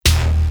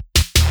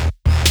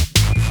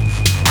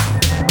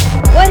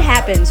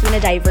happens when a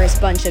diverse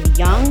bunch of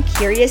young,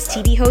 curious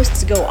TV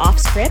hosts go off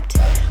script?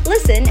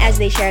 Listen as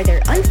they share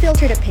their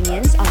unfiltered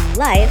opinions on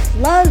life,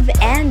 love,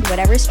 and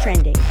whatever's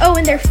trending. Oh,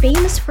 and their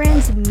famous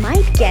friends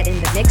might get in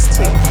the mix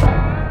too.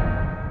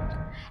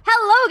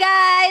 Hello,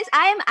 guys!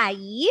 I'm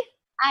Ai.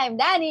 I'm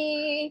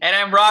Danny. And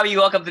I'm Robbie.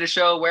 Welcome to the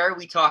show where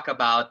we talk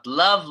about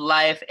love,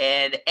 life,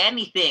 and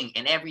anything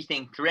and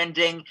everything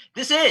trending.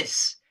 This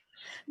is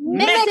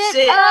Mix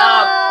It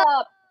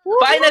Up!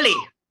 Finally!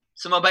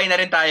 Sumabay na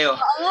rin tayo.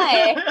 Oo nga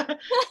eh.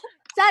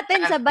 Sa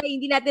atin, sabay.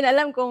 Hindi natin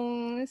alam kung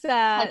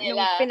sa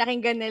Kanila. nung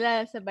pinakinggan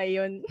nila, sabay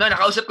yun. No,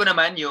 nakausap ko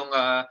naman yung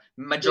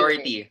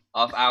majority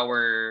of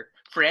our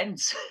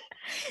friends.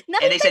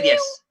 And they said yes.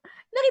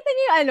 Nakita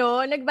niyo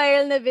yung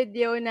nag-viral na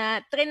video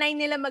na trinay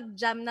nila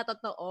mag-jam na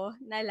totoo,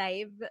 na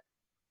live.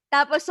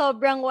 Tapos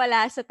sobrang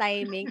wala sa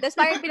timing. Tapos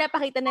parang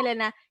pinapakita nila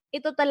na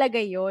ito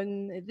talaga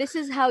yun. This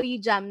is how you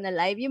jam na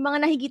live. Yung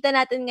mga nakikita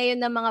natin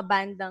ngayon ng mga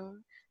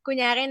bandang,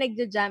 kunyari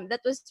nagja-jam,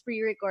 that was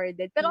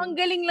pre-recorded. Pero ang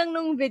galing lang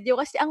nung video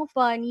kasi ang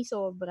funny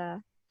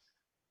sobra.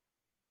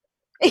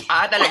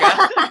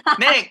 Talaga?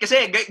 Ne,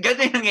 kasi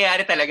ganito yung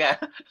nangyayari talaga.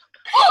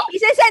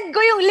 Isesend ko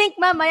yung link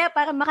mamaya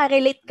para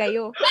makarelate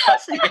kayo.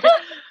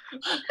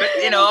 But,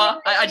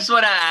 I just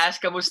wanna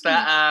ask, kamusta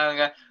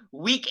ang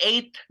week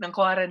 8 ng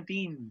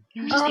quarantine?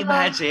 Can you just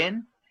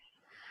imagine?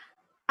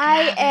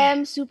 I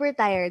am super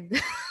tired.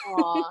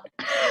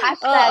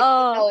 Hashtag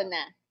ikaw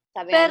na.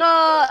 Sabi Pero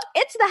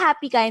it's the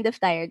happy kind of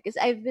tired because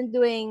I've been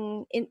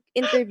doing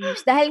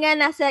interviews. Dahil nga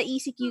nasa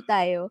ECQ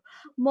tayo,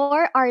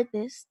 more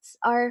artists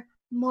are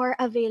more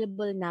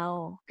available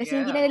now. Kasi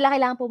hindi na nila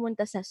kailangan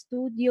pumunta sa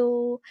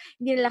studio,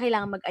 hindi nila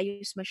kailangan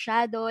mag-ayos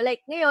masyado.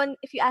 Like ngayon,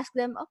 if you ask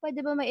them,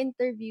 pwede ba may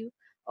interview?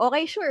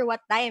 Okay, sure.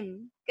 What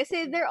time?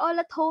 Kasi they're all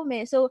at home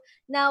eh. So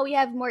now we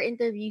have more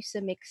interviews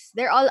sa Mix.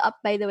 They're all up,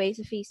 by the way,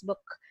 sa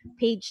Facebook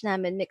page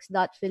namin,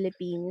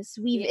 Mix.Philippines.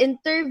 We've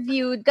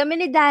interviewed,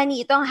 kami ni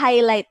Danny, ito ang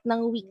highlight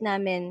ng week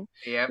namin.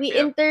 We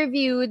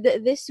interviewed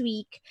this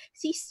week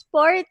si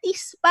Sporty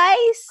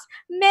Spice,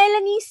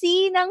 Melanie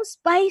C ng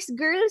Spice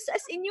Girls.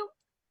 As in yung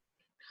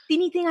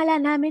tinitingala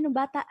namin nung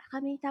bata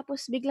kami.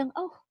 Tapos biglang,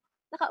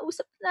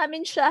 nakausap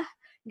namin siya.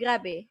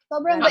 Grabe.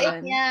 Sobrang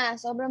bait niya.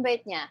 Sobrang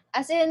bait niya.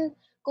 As in,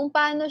 kung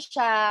paano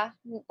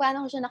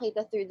ko siya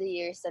nakita through the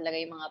years talaga,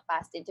 yung mga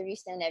past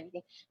interviews and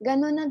everything.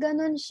 Ganon na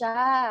ganon siya.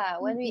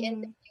 When we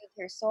interviewed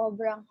her,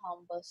 sobrang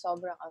humble,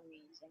 sobrang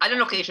amazing.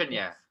 Anong location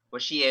niya?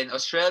 Was she in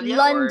Australia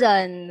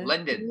London. or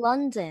London?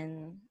 London.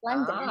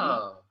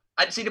 Oh.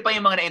 At sino pa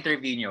yung mga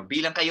na-interview niyo?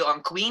 Bilang kayo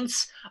ang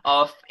queens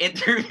of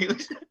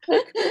interviews.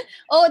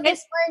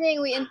 This morning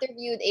we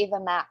interviewed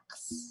Ava Max.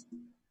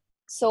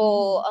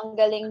 So, ang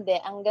galing din.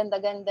 Ang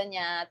ganda-ganda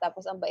niya.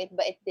 Tapos, ang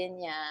bait-bait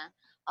din niya.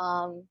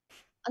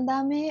 Ang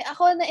dami.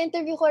 Ako,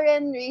 na-interview ko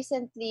rin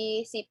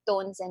recently si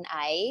Tones and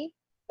I.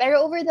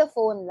 Pero over the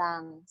phone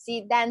lang.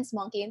 Si Dance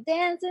Monkey.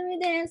 Dance with me,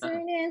 dance with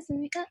me, dance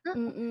with me.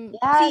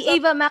 Yeah, si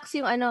Ava Max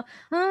yung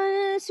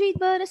sweet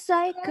but a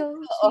psycho.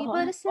 Sweet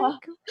but a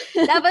psycho.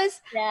 Tapos,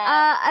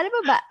 ano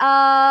ba?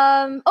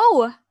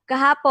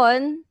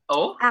 Kahapon,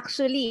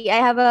 actually, I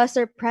have a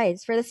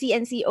surprise for the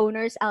CNC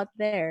owners out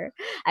there.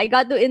 I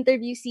got to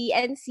interview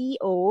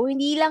CNCO.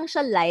 Hindi lang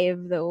siya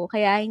live though,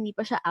 kaya hindi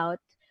pa siya out.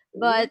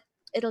 But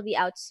it'll be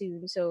out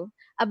soon. So,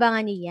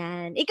 abangan niyo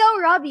yan. Ikaw,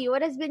 Robbie,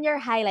 what has been your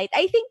highlight?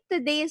 I think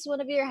today is one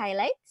of your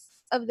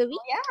highlights of the week.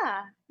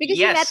 Yeah. Because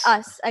you met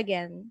us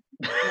again.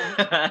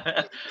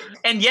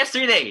 And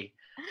yesterday,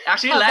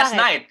 actually last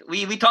night,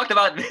 we talked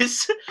about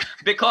this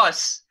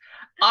because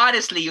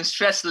honestly, yung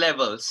stress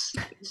levels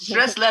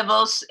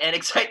and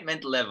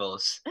excitement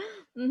levels,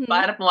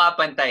 para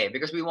pumapantay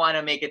because we want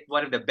to make it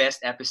one of the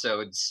best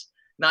episodes,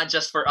 not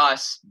just for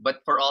us,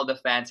 but for all the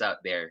fans out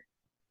there.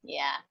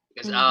 Yeah.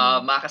 Because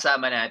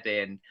makasama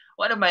natin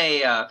one of my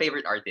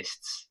favorite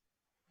artists.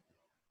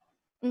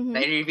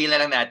 Na-reveal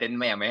na lang natin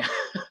maya-maya.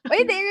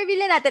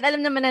 I-reveal na natin.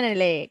 Alam naman na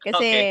nila eh.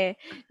 Kasi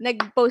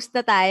nag-post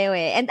na tayo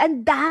eh. And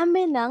ang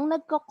dami nang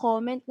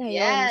nagko-comment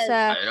ngayon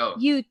sa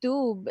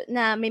YouTube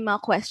na may mga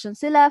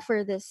questions sila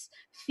for this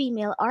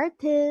female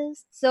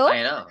artist. So,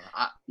 I know.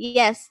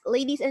 Yes,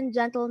 ladies and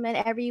gentlemen,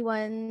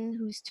 everyone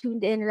who's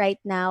tuned in right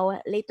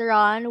now, later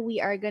on,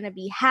 we are gonna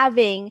be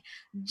having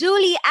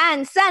Julie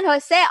Ann San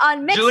Jose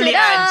on Mix It Up. Julie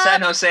Ann San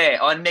Jose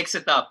on Mix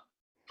It Up.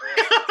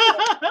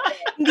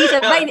 Hindi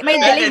sabay. May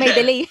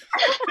delay.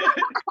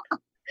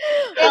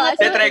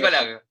 Try ko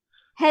lang.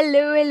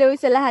 Hello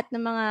sa lahat ng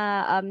mga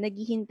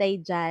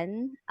naghihintay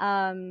dyan.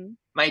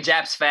 My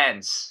Japs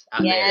fans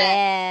out there.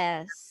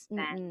 Yes.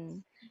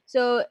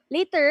 So,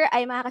 later,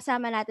 ay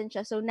makakasama natin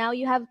siya. So, now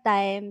you have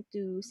time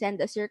to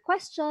send us your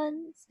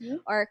questions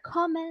or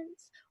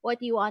comments, what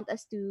you want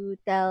us to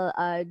tell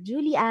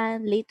Julie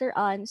Ann later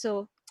on.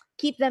 So,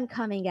 keep them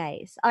coming,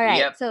 guys. All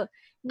right. Yep. So,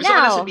 Gusto ko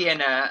now, lang sabihin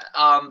na,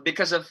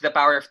 because of the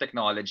power of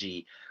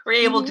technology,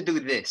 we're able to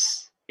do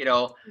this.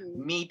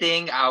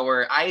 Meeting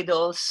our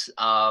idols,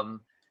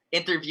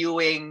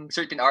 interviewing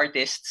certain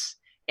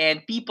artists,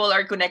 and people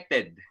are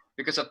connected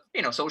because of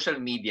social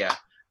media.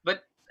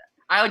 But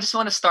I just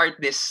want to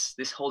start this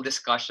whole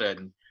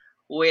discussion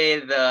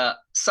with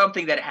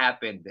something that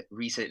happened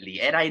recently.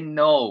 And I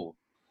know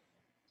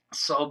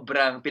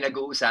sobrang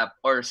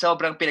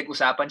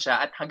pinag-uusapan siya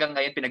at hanggang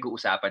ngayon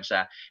pinag-uusapan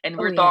siya. And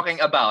we're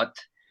talking about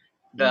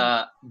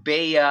the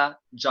Bea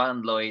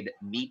John Lloyd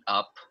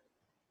meetup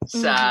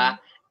sa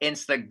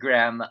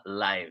Instagram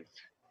Live.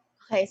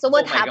 Okay, so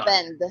what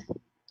happened? God.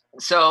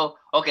 So,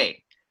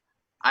 okay.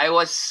 I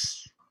was,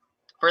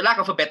 for lack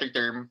of a better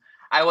term,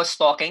 I was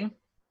stalking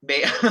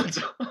Bea.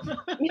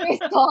 You were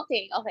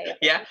stalking, okay.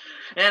 Yeah.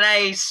 And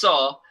I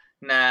saw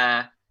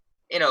na,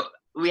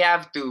 we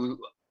have to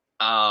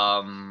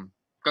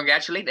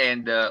congratulate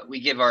and we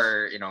give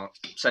our,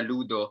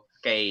 saludo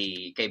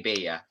kay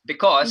Bea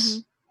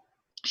because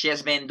she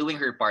has been doing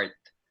her part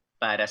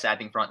para sa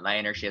ating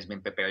frontliner. She has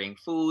been preparing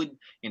food,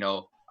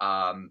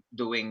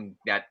 doing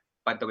that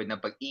pantawid ng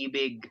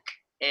pag-ibig,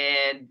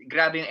 and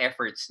grabe yung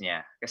efforts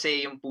niya.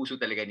 Kasi yung puso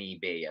talaga ni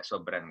Bea,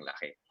 sobrang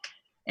laki.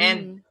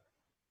 And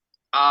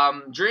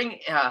during,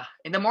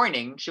 in the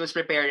morning, she was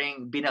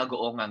preparing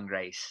binagoongang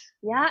rice.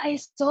 Yeah, I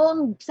saw.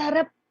 Ang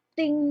sarap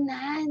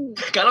tingnan.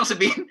 Kala ko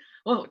sabihin,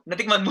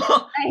 natikman mo.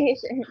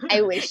 I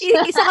wish.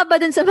 Isa ka ba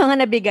dun sa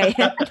mga nabigay?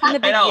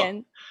 I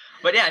know.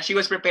 But yeah, she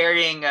was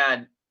preparing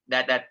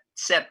that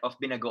set of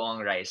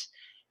binagoong rice.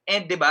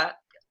 And 'di ba,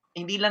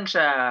 hindi lang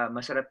siya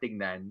masarap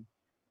tingnan,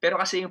 pero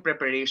kasi yung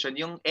preparation,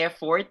 yung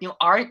effort, yung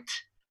art.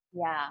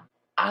 Yeah.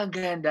 Ang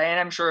ganda. And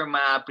I'm sure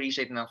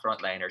ma-appreciate ng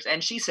frontliners.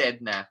 And she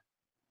said na,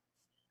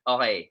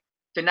 okay,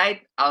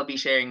 tonight I'll be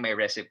sharing my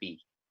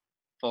recipe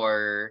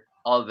for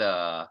all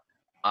the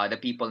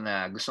people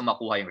na gusto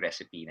makuha yung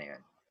recipe na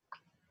yun.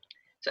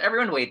 So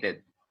everyone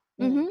waited.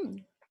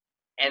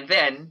 And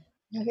then,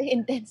 very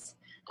intense.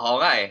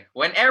 Okay,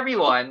 when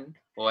everyone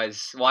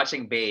was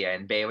watching Bea,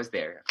 and Bea was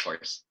there, of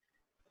course,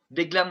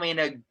 biglang may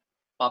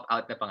nag-pop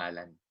out na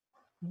pangalan.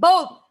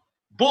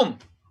 Boom!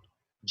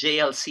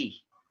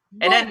 JLC. Boom.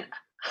 And then,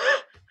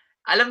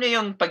 alam niyo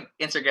yung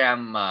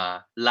pag-Instagram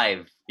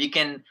live, you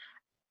can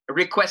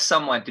request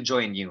someone to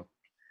join you.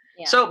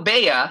 Yeah. So,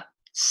 Bea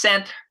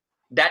sent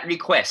that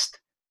request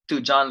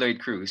to John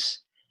Lloyd Cruz,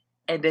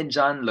 and then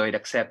John Lloyd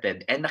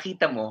accepted. And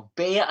nakita mo,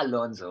 Bea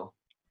Alonzo,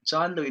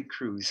 John Lloyd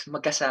Cruz,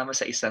 magkasama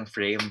sa isang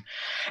frame.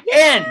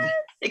 Yes! And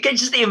you can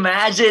just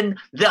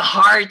imagine the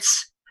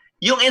hearts.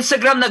 Yung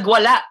Instagram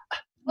nagwala.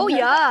 Oh,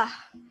 yeah.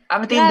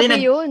 Ang tindi grabe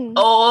yun.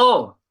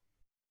 Oo.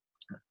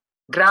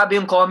 Grabe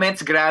yung comments,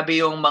 grabe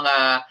yung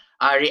mga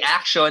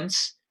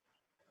reactions,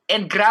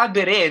 and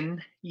grabe rin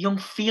yung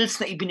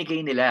feels na ibinigay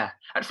nila.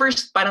 At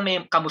first, parang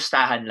may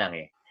kamustahan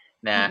lang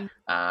na,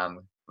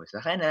 kumusta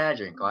ka na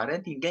during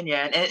quarantine,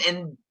 ganyan.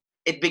 And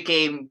it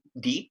became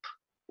deep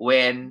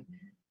when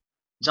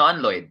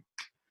John Lloyd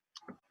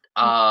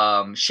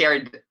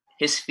shared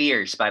his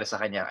fears para sa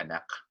kanyang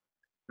anak.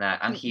 Na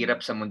ang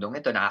hirap sa mundong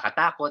ito,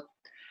 nakakatakot.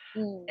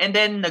 And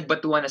then,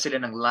 nagbatuan na sila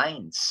ng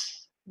lines.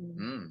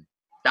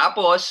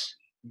 Tapos,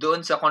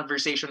 doon sa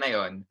conversation na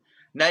yon,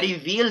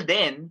 na-reveal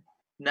din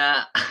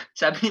na,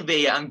 sabi ni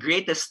Bea, ang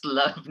greatest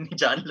love ni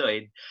John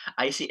Lloyd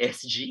ay si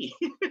SG.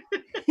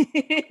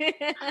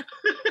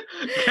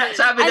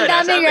 Sabi doon,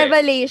 ang daming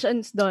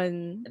revelations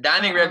doon.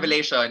 Daming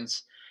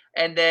revelations.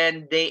 And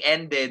then they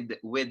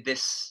ended with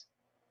this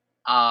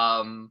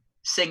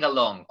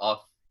sing-along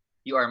of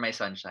You Are My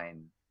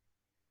Sunshine.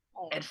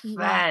 And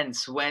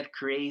fans went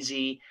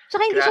crazy.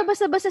 Saka hindi siya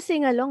basta-basta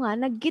sing-along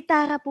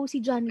Nag-gitara po si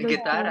John Lloyd.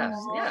 Gitara,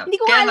 yeah. Hindi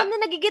ko alam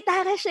na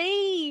nag-gitara siya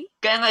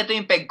Kaya nga ito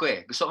yung peg ko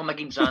Gusto ko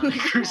maging John Lloyd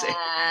Cruz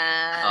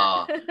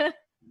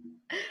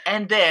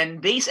And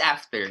then, days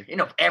after,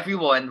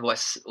 everyone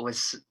was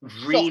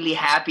really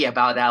happy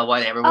about that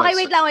one. Everyone okay,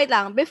 wait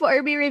lang. Before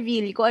we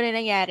reveal kung ano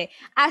nangyari,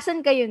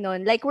 asan kayo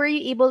nun? Like, were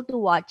you able to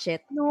watch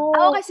it? No.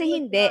 Ako kasi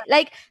hindi.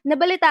 Like,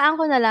 nabalitaan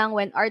ko na lang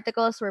when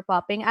articles were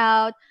popping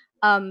out,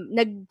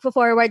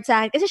 nagpo-forward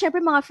sa akin. Kasi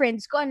syempre mga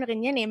friends ko, ano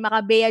rin yan mga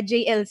Bea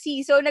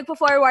JLC. So,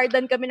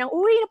 nagpo-forwardan kami ng,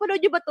 uy,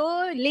 napanood nyo ba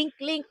to? Link,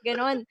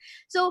 ganon.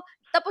 So,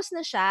 tapos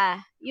na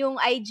siya,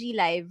 yung IG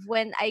live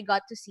when I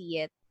got to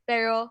see it.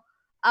 Pero,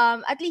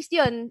 at least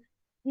yun,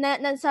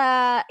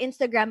 nasa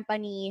Instagram pa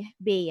ni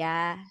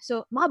Bea.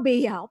 So, mga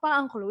Bea, ako pa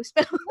ang close.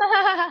 Pero,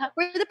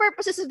 for the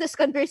purposes of this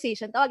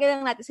conversation, tawagan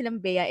lang natin silang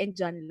Bea and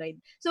John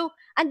Lloyd. So,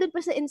 andun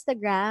pa sa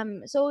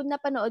Instagram. So,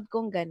 napanood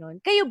kong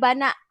ganun. Kayo ba,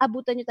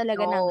 naabutan nyo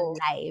talaga ng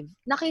live?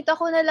 Nakita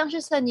ko na lang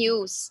siya sa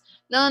news.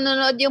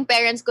 Nanonood yung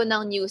parents ko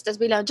ng news.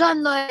 Tapos bilang, John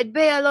Lloyd,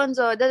 Bea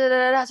Alonzo,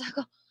 Sabi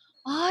ko,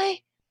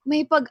 ay,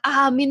 may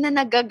pag-amin na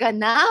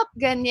nagaganap,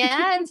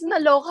 ganyan. So,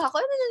 naloka ako.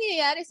 Ano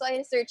nangyayari? So,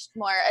 I searched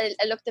more. I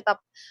looked it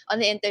up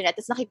on the internet.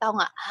 Tapos nakita ko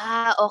nga,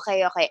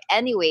 okay.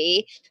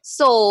 Anyway,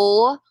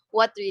 so,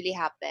 what really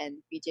happened,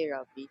 PJ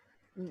Robbie?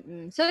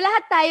 So,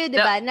 lahat tayo,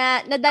 di ba,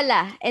 na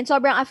nadala and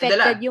sobrang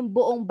affected yung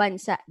buong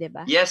bansa, di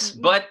ba? Yes,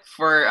 but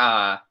for,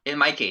 in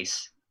my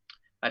case,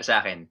 para sa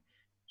akin,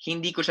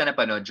 hindi ko siya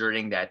napanood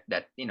during that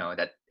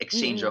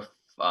exchange of,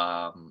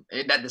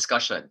 that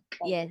discussion.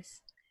 Yes.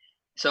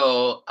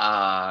 So,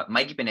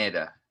 Mikey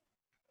Pineda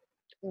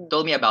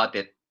told me about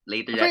it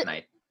later that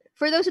night.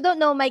 For those who don't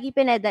know, Mikey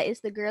Pineda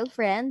is the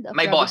girlfriend of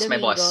my Robbie boss.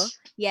 Domingo.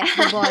 Yes,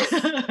 the boss.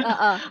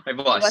 My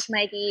boss. Boss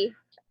Mikey.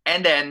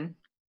 And then,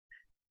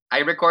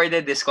 I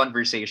recorded this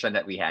conversation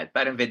that we had.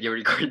 Parang video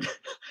record.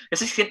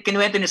 Kasi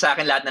kinuwento niya sa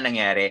akin lahat na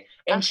nangyari.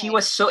 And she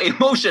was so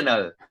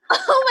emotional.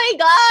 Oh my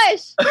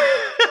gosh!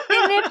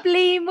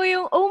 Pine-play mo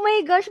yung, oh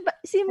my gosh,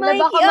 si Wala,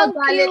 Mikey baka ang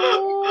magalit.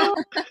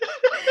 cute.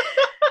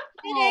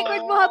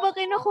 Pinerecord mo habang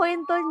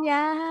kinukwento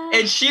niya.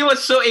 And she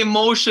was so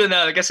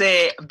emotional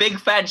kasi big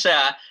fan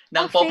siya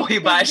ng Popoy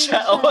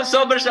Basha.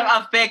 Sobrang siyang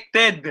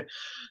affected.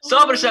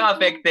 Sobrang siyang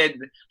affected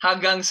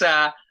hanggang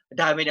sa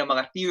dami ng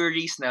mga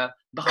theories na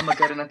baka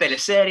magkaroon ng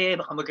teleserye,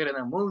 baka magkaroon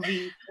ng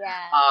movie.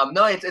 Yeah.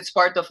 No, it's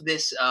part of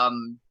this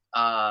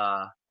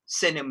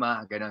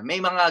cinema, ganun. May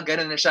mga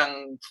ganun na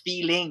siyang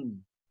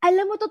feeling.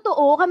 Alam mo,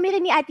 totoo, kami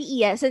rin ni Ate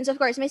Iya, since of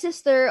course, my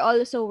sister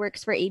also works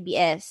for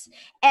ABS.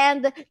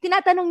 And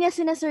tinatanong niya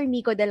sina Sir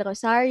Miko Del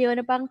Rosario na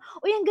pang,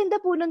 uy, ang ganda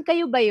po nun,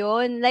 kayo ba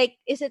yun? Like,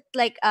 is it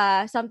like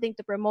something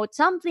to promote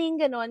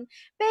something, ganon?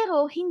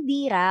 Pero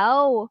hindi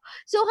raw.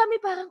 So kami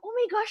parang, oh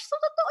my gosh, so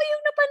totoo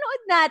yung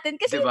napanood natin.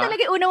 Kasi Diba?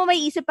 talaga una mo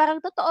maiisip, parang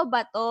totoo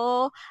ba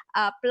to?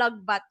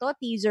 Plug ba to?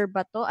 Teaser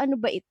ba to?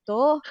 Ano ba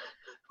ito?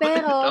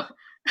 Pero,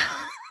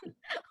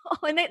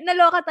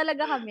 naloka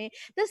talaga kami.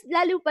 Tapos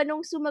lalo pa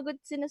nung sumagot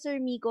sina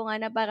Sir Miko nga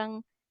na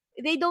parang,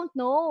 they don't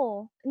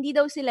know. Hindi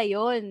daw sila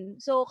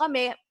yon. So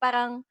kami,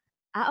 parang,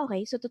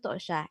 okay, so totoo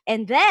siya.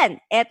 And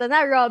then, eto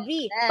na,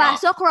 Robbie.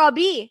 Pasok,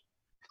 Robbie!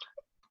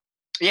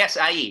 Yes,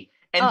 Ai.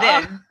 And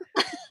then,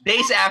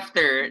 days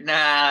after,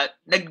 na,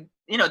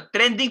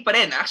 trending pa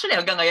rin. Actually,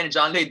 hanggang ngayon,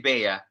 John Lloyd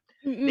Bea,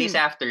 days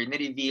after,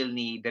 na-reveal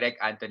ni Direk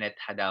Antoinette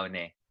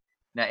Hadaone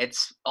na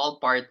it's all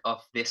part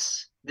of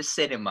this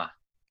cinema.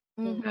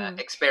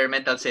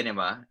 Experimental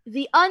cinema.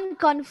 The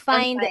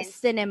unconfined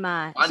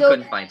cinema.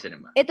 Unconfined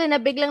cinema. Ito na,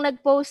 biglang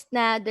nag-post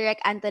na Direk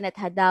Antoinette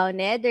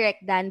Hadaone, Direk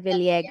Dan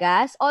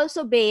Villegas,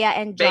 also Bea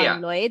and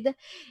John Lloyd.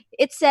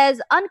 It says,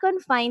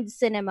 Unconfined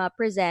Cinema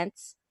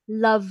presents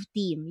Love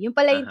Team. Yung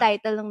pala yung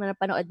title ng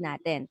napanood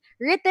natin.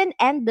 Written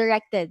and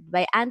directed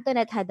by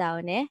Antoinette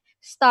Hadaone,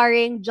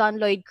 starring John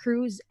Lloyd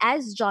Cruz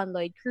as John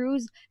Lloyd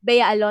Cruz,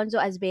 Bea Alonzo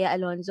as Bea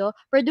Alonzo,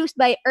 produced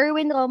by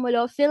Erwin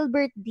Romulo,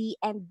 Philbert D,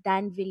 and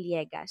Dan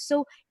Villegas.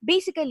 So,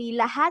 basically,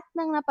 lahat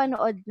ng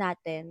napanood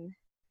natin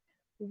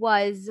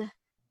was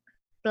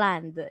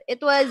planned.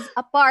 It was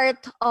a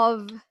part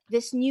of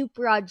this new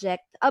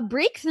project, a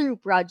breakthrough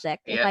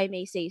project, if I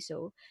may say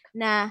so,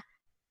 na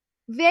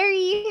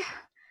very...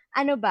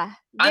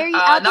 very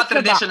out not of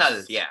the traditional,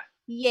 box. yeah.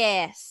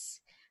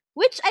 Yes.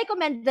 Which I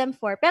commend them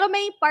for. Pero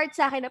may part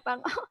sa akin na pang,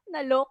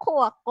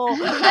 naloko ako.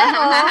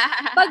 Pero,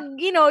 pag,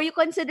 you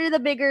consider the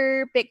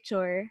bigger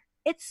picture,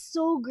 it's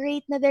so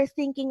great na they're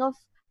thinking of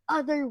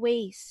other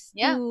ways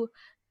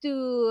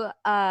to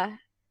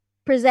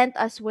present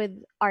us with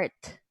art.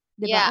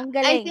 Diba? Yeah, Ang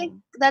galing. I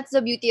think that's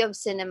the beauty of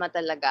cinema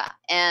talaga,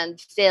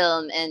 and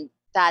film, and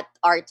that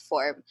art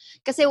form.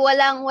 Kasi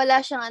wala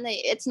siyang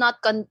it's not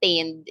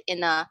contained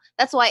in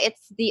that's why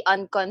it's the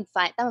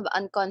unconfined, tama ba?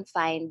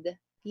 Unconfined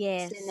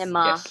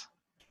cinema. Yes.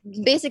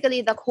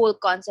 Basically, the whole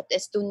concept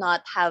is to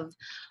not have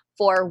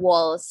four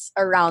walls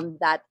around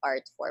that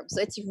art form. So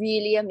it's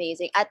really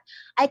amazing. At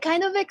I kind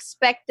of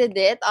expected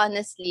it,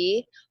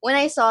 honestly. When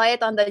I saw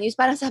it on the news,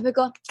 parang sabi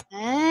ko,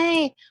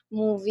 ay,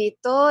 movie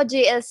to,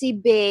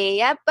 JLC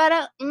Bea.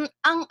 Parang,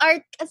 ang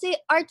art, kasi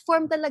art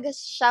form talaga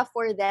siya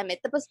for them.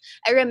 Tapos,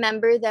 I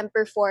remember them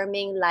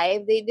performing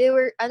live. They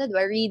were,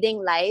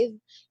 reading live.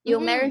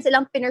 Yung meron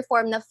silang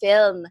pinerform na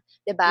film.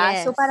 Diba?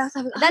 Yes. So parang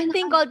sabi ko, that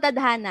thing called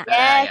Tadhana.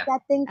 Yes,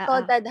 that thing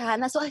called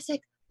Tadhana. So I was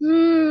like,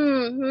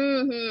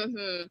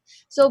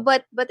 So,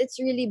 but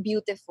it's really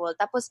beautiful.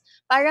 Tapos,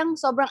 parang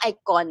sobrang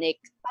iconic.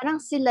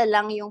 Parang sila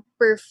lang yung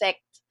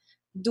perfect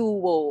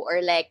duo or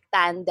like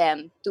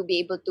tandem to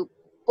be able to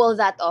pull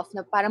that off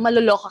na parang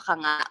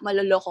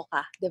maloloko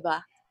ka,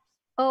 diba?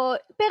 Oh,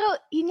 pero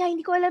yun nga,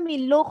 hindi ko alam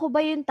loko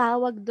ba yung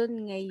tawag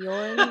doon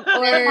ngayon?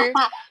 Or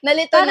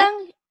nalito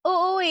parang,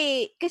 oo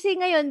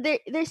kasi ngayon,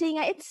 they're saying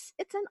it's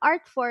an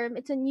art form,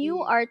 it's a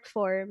new art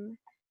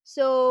form.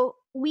 So,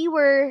 we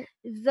were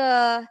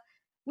the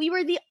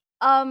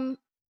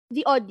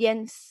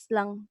audience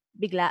lang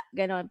bigla,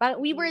 ganon.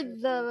 Parang we were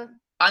the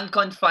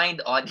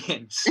unconfined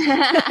audience.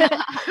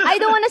 I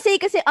don't want to say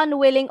kasi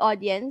unwilling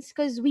audience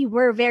because we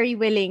were very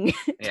willing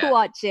to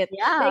watch it.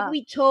 Yeah. Like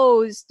we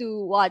chose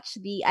to watch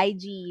the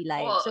IG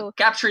live. So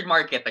captured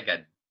market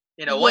agad.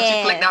 Once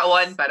you click that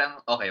one, parang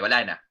okay,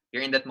 wala na.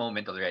 You're in that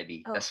moment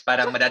already. Tapos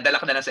parang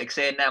madadala ka na sa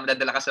eksena,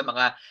 madadala ka sa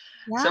mga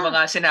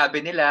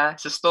sinabi nila,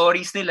 sa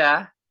stories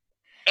nila.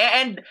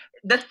 And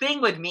the thing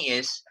with me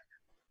is,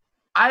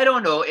 I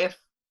don't know if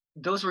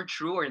those were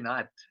true or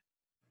not.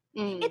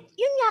 Yun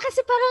nga, kasi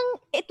parang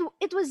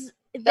it was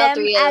them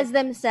as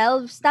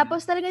themselves.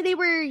 Tapos talaga they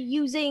were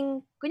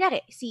using,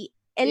 kunyari, si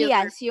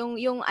Elias,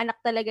 yung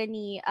anak talaga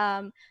ni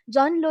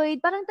John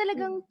Lloyd, parang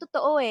talagang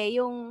totoo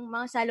yung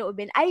mga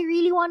saloobin. I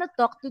really want to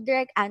talk to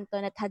Direk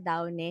Antoinette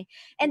Hadaone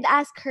and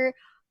ask her,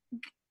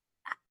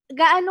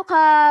 gaano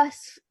ka,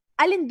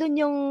 alin dun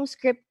yung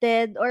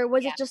scripted or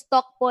was it just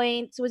talk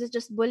points? Was it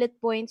just bullet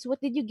points? What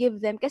did you give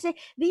them? Kasi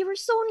they were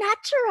so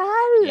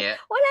natural. Yeah.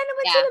 Wala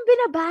naman silang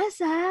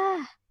binabasa.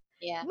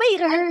 Yeah. May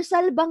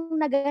rehearsal bang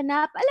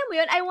naganap? Alam mo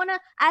yun, I wanna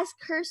ask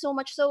her so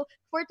much. So,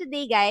 for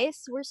today,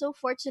 guys, we're so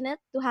fortunate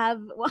to have...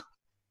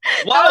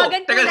 Wow!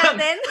 Tawagan po Teka lang.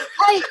 natin.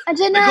 Ay,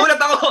 andyan na. Nagulat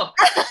ako.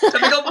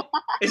 Sabi ko,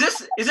 is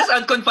this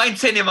unconfined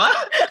cinema?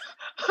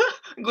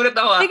 Gulat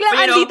ako. Biglang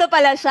But, andito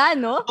pala siya,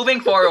 no? moving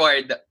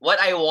forward, what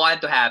I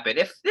want to happen,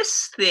 if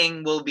this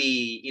thing will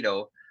be,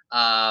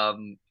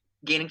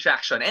 gaining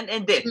traction,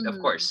 and did, of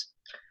course,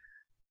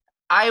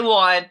 I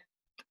want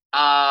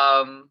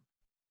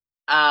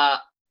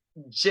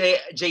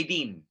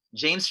Jadine,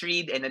 James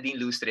Reid and Nadine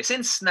Lustre,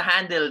 since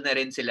na-handle na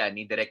rin sila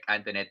ni Direk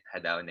Antoinette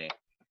Hadaone.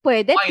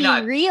 Pwede, Why team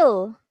not?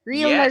 real.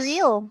 Real na Yes.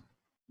 real.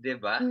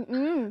 Diba?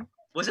 Mm-mm.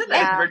 Was it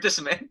an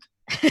advertisement?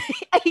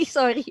 Ay,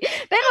 sorry.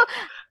 Pero,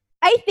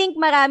 I think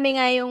marami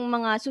nga yung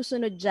mga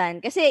susunod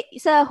dyan. Kasi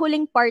sa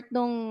huling part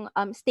nung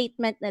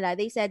statement nila,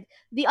 they said,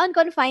 the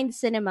Unconfined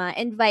Cinema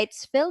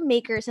invites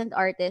filmmakers and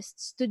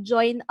artists to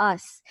join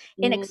us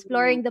in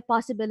exploring the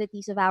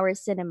possibilities of our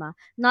cinema,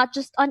 not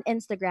just on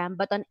Instagram,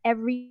 but on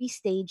every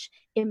stage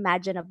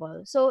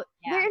imaginable. So,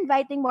 they're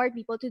inviting more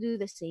people to do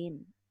the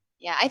same.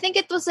 Yeah, I think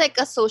it was like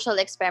a social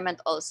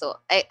experiment also.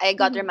 I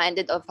got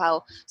reminded of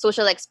how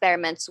social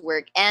experiments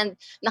work. And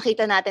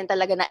nakita natin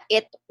talaga na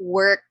it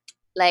worked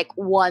like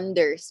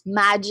wonders.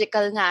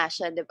 Magical nga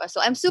siya, diba?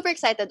 So I'm super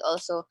excited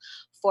also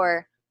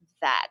for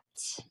that.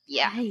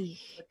 Yeah. Ay,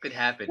 What could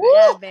happen?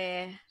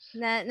 grabe.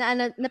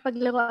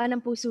 Napaglaruan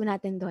ng puso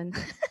natin doon.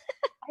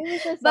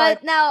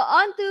 But now,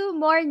 on to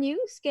more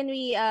news. Can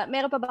we,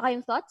 meron pa ba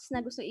kayong thoughts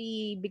na gusto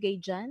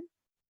ibigay dyan?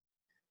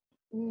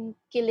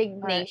 Kilig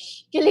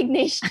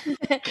nation.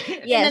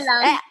 Yes.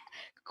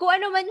 Kung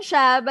ano man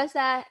siya,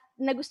 basta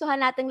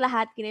nagustuhan nating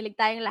lahat, kinilig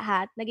tayong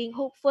lahat, naging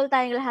hopeful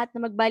tayong lahat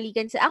na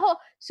magbalikan sila.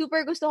 Ako,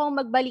 super gusto kong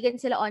magbalikan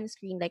sila on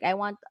screen. Like, I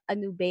want a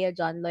new Bea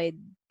John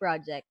Lloyd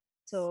project.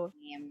 So,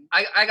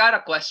 I got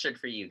a question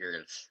for you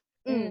girls.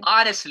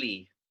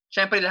 Honestly,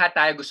 syempre lahat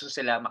tayo gusto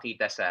sila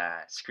makita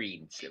sa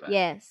screens, di ba?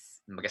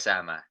 yes.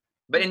 Magkasama.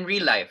 But in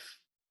real life,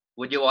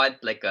 would you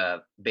want like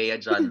a Bea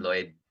John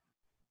Lloyd,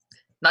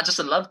 not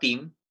just a love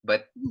team,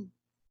 but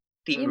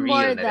team Yung real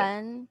more na rin?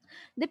 than,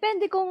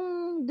 depende kung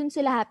dun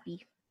sila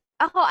happy.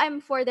 Ako,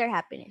 I'm for their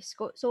happiness.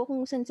 So,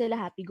 kung saan sila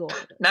happy, go.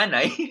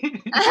 Nanay?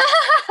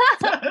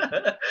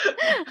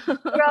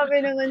 Grabe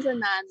naman sa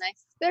nanay.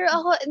 Pero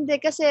ako, hindi,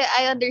 kasi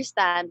I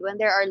understand when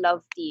there are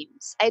love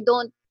teams. I'm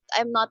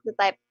not the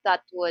type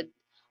that would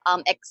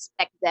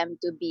expect them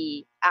to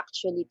be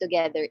actually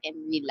together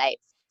in real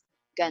life.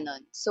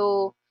 Ganon.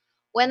 So,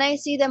 when I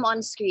see them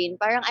on screen,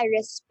 parang I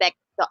respect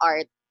the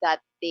art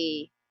that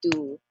they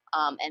do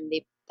and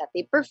that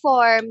they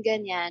perform,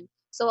 ganyan.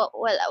 So,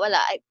 wala.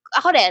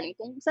 Ako rin,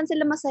 kung saan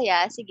sila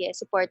masaya, sige,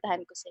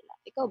 supportahan ko sila.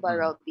 Ikaw ba,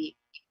 Robbie?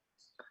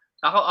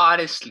 Ako,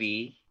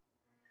 honestly,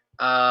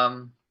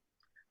 parang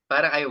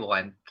I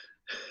want.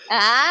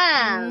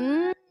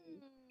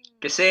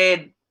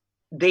 Kasi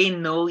they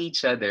know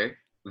each other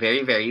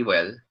very, very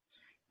well.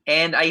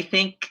 And I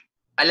think,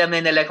 alam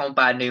na nila kung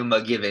paano yung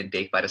mag-give and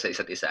take para sa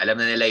isa't isa.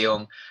 Alam na nila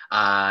yung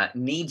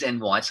needs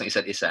and wants ng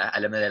isa't isa.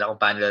 Alam na nila kung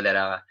paano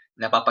nila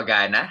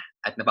napapagana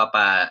at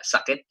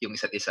napapasakit yung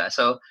isa't isa.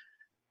 So,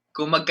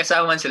 kung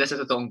magkasama man sila sa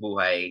totoong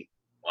buhay,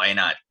 why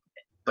not?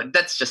 But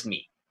that's just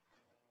me.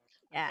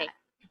 Yeah.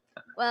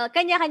 Well,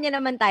 kanya-kanya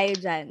naman tayo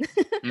dyan.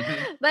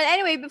 But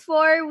anyway,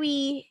 before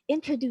we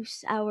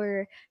introduce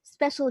our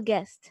special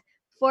guest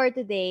for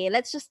today,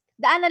 let's just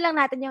daan na lang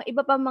natin yung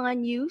iba pang mga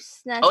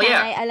news na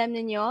sana ay alam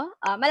ninyo.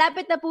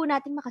 Malapit na po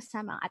natin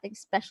makasama ang ating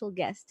special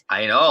guest.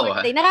 I know.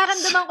 For today.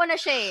 Nakakamdaman ko na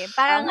siya eh.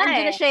 Parang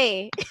andyan na siya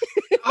eh.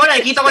 Ako,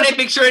 nakikita ko na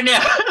yung picture niya.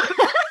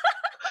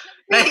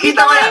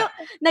 Nakikita ko na.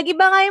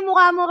 Nag-iba nga yung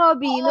mukha mo,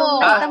 Robbie. Nung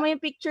nakita mo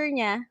yung picture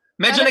niya.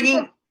 Medyo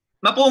naging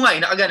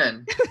mapungay,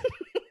 nakaganon.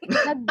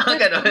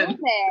 Nakaganon.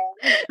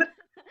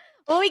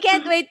 Well, we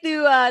can't wait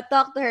to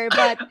talk to her,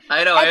 but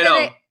I know.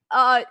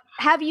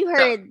 have you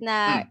heard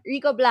na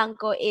Rico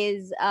Blanco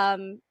is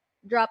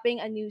dropping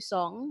a new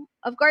song?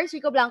 Of course,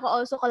 Rico Blanco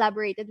also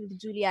collaborated with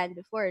Julian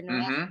before,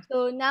 no?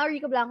 So now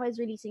Rico Blanco is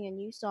releasing a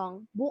new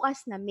song.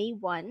 Bukas na, May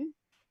 1.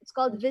 It's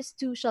called This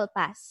Too Shall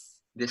Pass.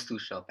 This Too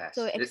Shall Pass.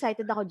 So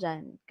excited ako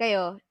dyan.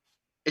 Kayo?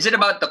 Is it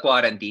about the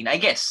quarantine? I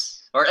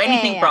guess. Or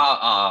anything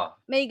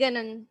May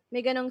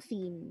ganong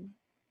theme.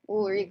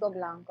 Oh, Rico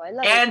Blanco. I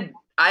love it.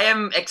 I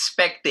am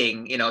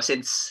expecting,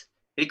 since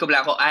Rico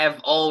Blanco, I have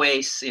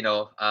always,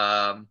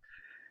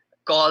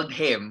 called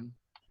him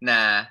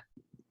na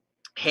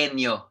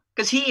henyo.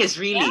 Because he is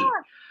really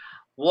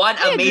one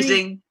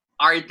amazing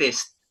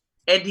artist.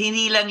 And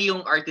hindi lang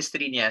yung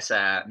artistry niya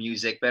sa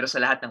music, pero sa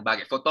lahat ng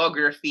bagay.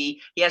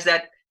 Photography, he has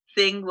that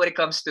thing when it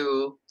comes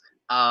to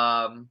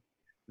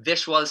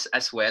visuals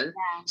as well.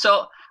 Yeah.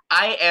 So,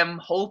 I am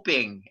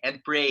hoping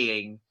and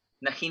praying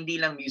na hindi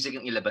lang music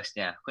yung ilabas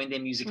niya,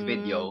 kundi music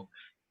video.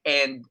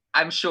 And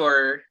I'm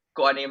sure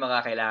kung ano yung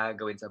mga kailangan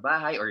gawin sa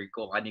bahay or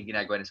kung ano yung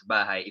ginagawa niya sa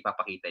bahay,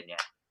 ipapakita niya.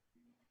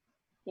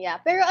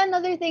 Yeah, pero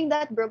another thing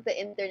that broke the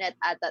internet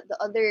at the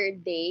other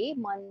day,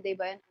 Monday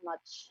ba yun?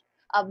 Much.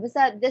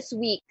 Basta this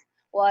week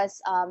was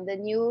the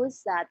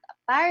news that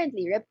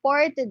apparently,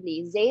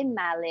 reportedly, Zayn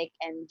Malik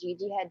and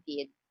Gigi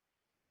Hadid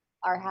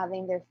are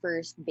having their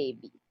first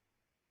baby.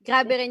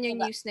 Grabe rin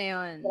yung news na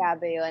yun.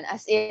 Grabe yun.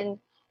 As in,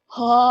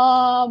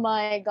 oh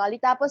my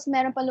golly. Tapos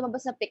meron pa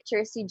lumabas na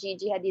picture si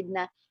Gigi Hadid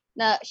na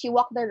she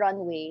walked the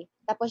runway.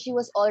 Tapos she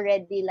was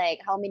already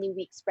like how many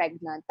weeks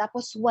pregnant.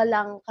 Tapos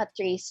walang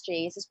ka-trace.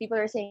 So people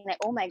are saying like,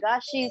 oh my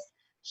gosh, she's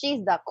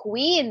the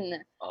queen.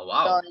 Oh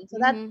wow. So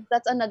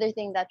that's another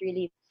thing that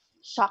really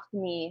shocked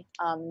me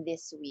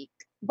this week.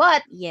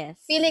 But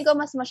yes, feeling ko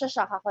mas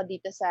masya-shock ako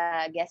dito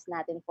sa guest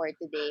natin for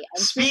today.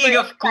 I'm Speaking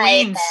of super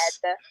excited. queens.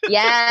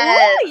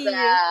 Yes.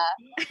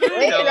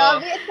 Wait, No.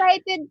 Robbie,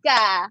 excited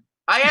ka?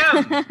 I am.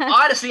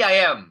 Honestly,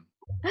 I am.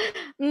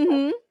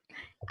 Mm-hmm.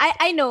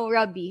 I know,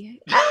 Robbie.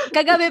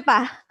 Kagabi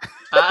pa.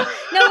 Huh?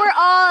 No, we're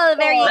all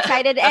very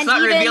excited. Let's and not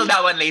even, reveal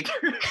that one later.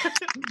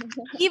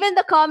 even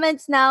the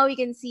comments now, we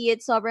can see it.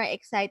 Sobrang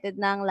excited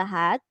ng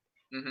lahat.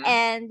 Mhm.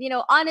 And,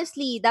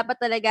 honestly, dapat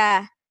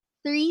talaga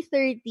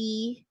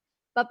 3:30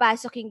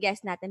 papasok yung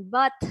guest natin.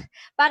 But,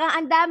 parang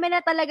ang dami na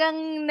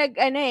talagang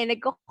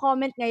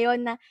nagko-comment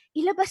ngayon na,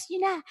 ilabas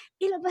nyo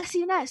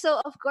na. So,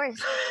 of course,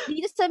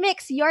 dito sa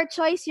mix, your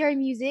choice, your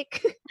music,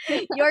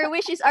 your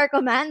wish is our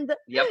command.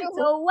 Yep.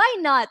 So,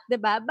 why not,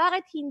 diba?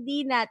 Bakit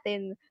hindi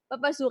natin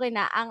papasukin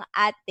na ang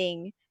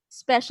ating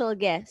special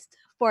guest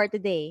for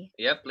today?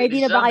 Yep.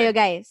 Ready na ba kayo,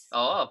 guys?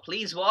 Oh,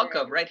 please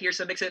welcome right here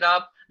sa Mix It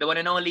Up, the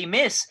one and only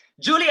Miss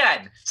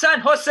Julian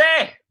San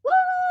Jose. Woo!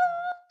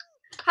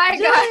 Hi,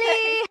 Julie!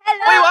 guys!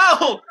 Hello! Uy, wow!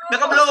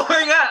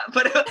 Naka-blower nga.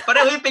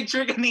 Pareho yung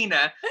picture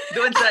kanina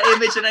doon sa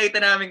image na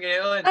nakita namin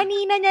ngayon.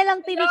 Kanina niya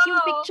lang tinik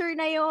yung Hello. picture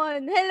na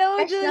yon. Hello,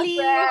 Fresh na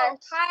Julie!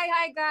 fresh.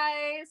 Hi,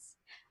 guys!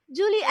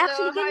 Julie, Hello,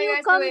 actually, can how are you you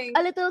guys come doing?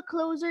 a little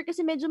closer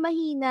kasi medyo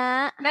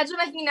mahina? Medyo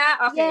mahina?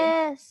 Okay.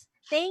 Yes.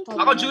 Thank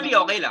you. Ako, Julie,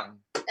 okay lang.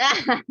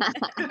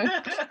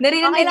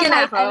 Narinig Okay lang niyo na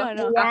kahit ako?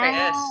 ano, no? Okay,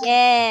 yes.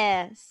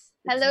 Yes.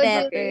 It's Hello,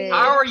 better. Julie.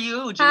 How are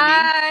you, Julie?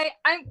 Hi!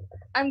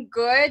 I'm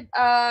good.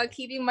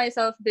 Keeping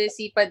myself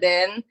busy pa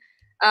din.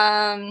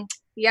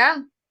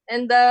 Yeah.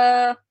 And,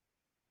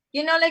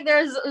 like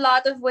there's a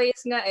lot of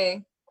ways nga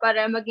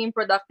para maging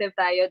productive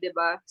tayo, di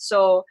ba?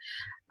 So,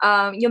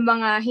 yung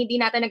mga hindi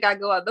natin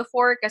nagagawa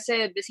before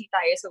kasi busy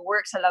tayo sa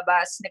work, sa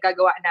labas,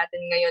 nagagawa natin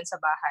ngayon sa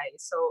bahay.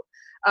 So,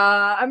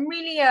 I'm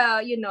really,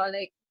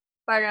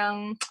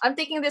 parang, I'm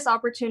taking this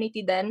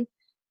opportunity then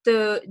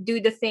to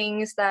do the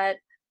things that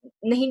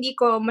na hindi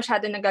ko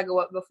masyado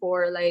nagagawa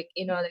before, like,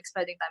 like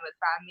spending time with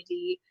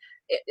family,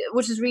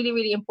 which is really,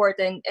 really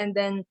important. And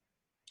then,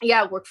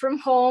 yeah, work from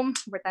home,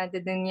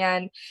 importante din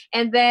yan.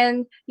 And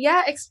then,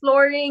 yeah,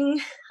 exploring,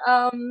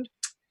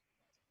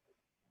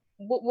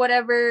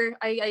 whatever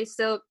I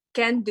still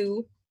can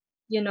do,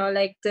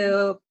 like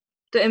to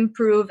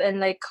improve and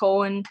like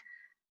hone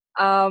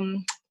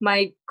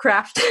my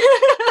craft.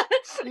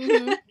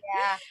 Mhm.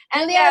 Yeah.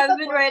 And Julie, yeah, I have I've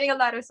been writing a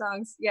lot of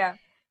songs. Yeah.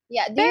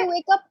 Yeah. Do you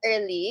wake up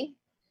early?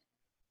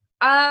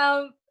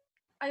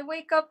 I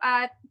wake up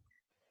at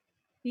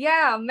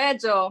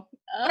medyo.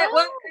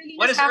 Well, early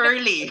What na is sa akin.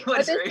 early?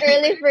 What is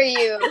early for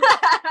you?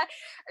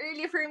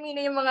 Early for me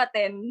na yung mga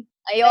 10.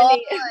 Ayun.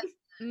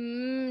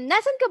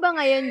 Nasaan ka ba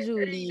ngayon,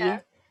 Julie?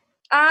 Yeah.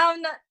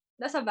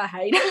 Nasa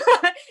bahay.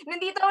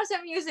 Nandito ako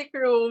sa music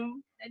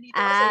room.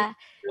 Wow.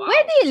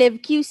 Where do you live?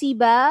 QC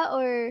ba?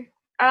 Or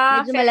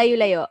medyo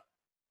malayo-layo?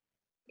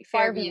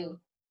 Fairview.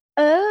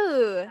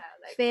 Oh,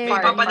 Like, fair. May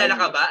Fairview. papadala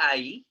ka ba,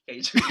 Ai?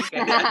 Kay Julie?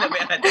 Kaya alam mo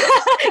yan.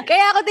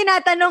 Kaya ako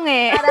tinatanong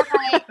Para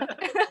kay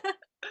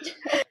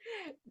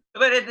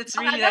But it's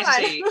really Baka nice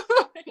to naman. say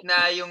na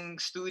yung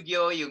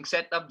studio, yung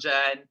setup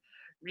dyan,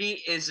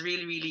 is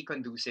really, really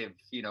conducive,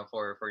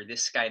 for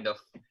this kind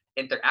of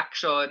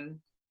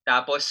interaction.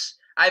 Tapos,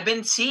 I've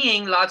been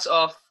seeing lots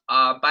of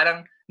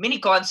parang mini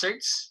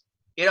concerts.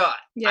 I know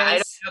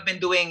Yes. you've been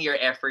doing your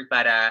effort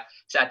para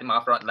sa ating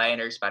mga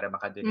frontliners para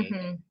makadonate.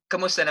 Mhm.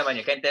 Kamusta naman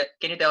yun?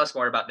 Can you tell us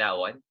more about that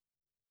one?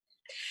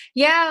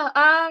 Yeah,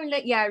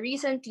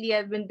 recently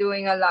I've been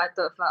doing a lot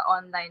of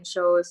online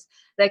shows.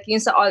 Like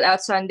yung sa All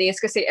Out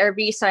Sundays kasi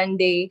every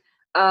Sunday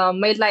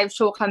may live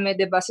show kami,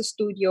 'di ba, sa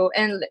studio.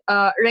 And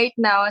right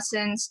now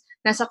since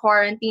nasa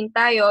quarantine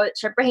tayo,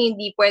 syempre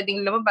hindi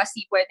pwedeng lumabas,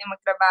 hindi pwedeng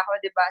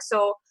magtrabaho, 'di ba?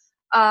 So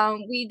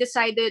we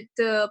decided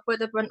to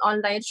put up an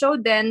online show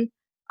then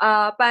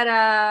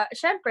para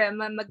syempre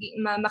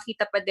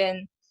makita pa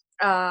din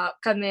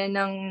kami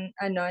ng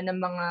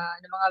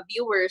mga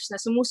viewers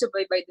na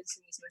sumusubaybay din sa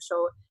mismo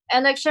show.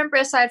 And like syempre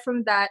aside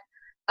from that,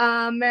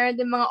 meron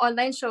din mga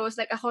online shows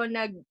like ako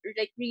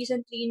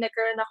recently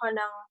nagkaroon ako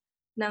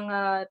ng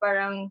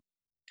parang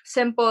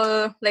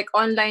simple like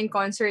online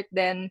concert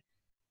din.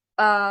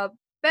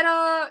 Pero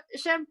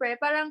syempre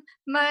parang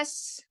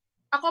mas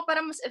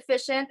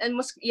efficient and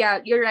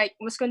you're right,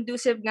 mas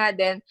conducive nga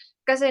din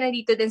kasi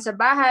nandito din sa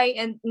bahay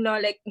and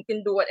like you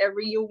can do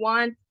whatever you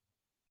want.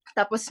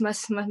 Tapos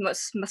mas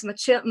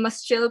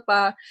chill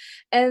pa.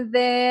 And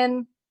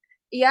then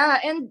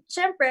and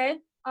syempre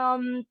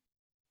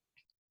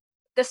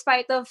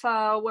despite of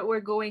what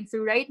we're going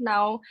through right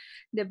now,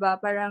 'di ba?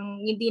 Parang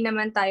hindi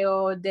naman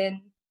tayo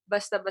din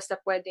basta-basta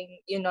pwedeng,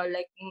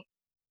 like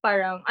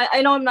parang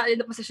I know I'm not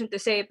in the position to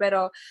say,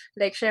 pero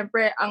like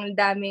syempre ang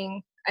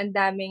daming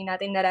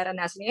nating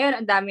nararanasan ngayon,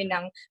 ang dami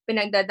ng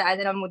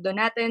pinagdadaanan ng mundo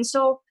natin.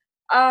 So,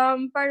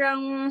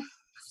 parang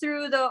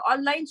through the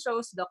online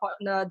shows, the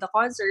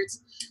concerts,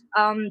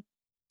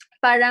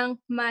 parang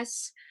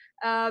mas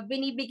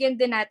binibigyan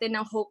din natin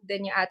ng hope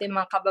din yung ating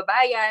mga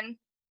kababayan,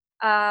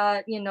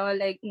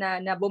 like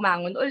na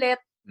bumangon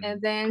ulit. And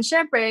then,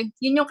 syempre,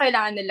 yun yung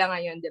kailangan nila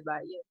ngayon, di ba?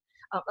 Yun,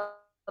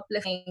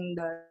 uplifting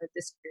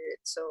the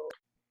spirit. So,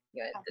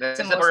 yun.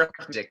 That's the power of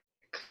music.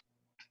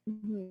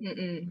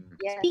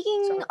 Yes.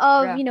 Speaking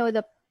of,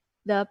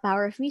 the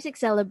power of music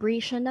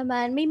celebration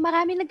naman, may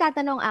marami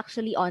nagtatanong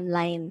actually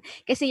online.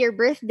 Kasi your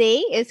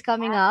birthday is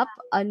coming up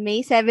on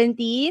May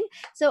 17.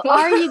 So,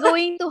 are you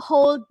going to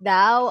hold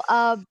daw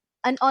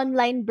an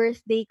online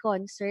birthday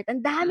concert?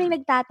 Ang daming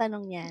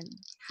nagtatanong yan.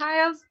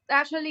 I have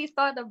actually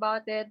thought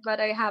about it, but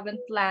I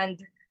haven't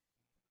planned.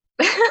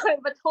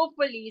 But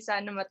hopefully,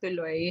 sana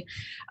matuloy.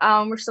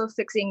 We're still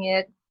fixing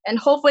it. And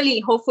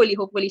hopefully,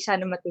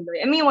 sana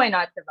matuloy. I mean, why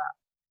not, diba?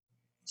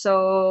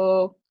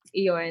 So,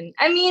 yun.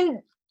 I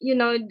mean,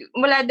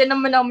 wala din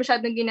naman ako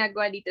masyadong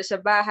ginagawa dito sa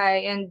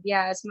bahay. And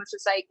yeah, as much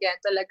as I can,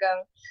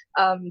 talagang,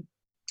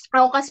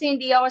 ako kasi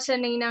hindi ako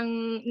sanay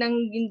ng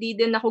hindi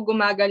din ako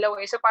gumagalaw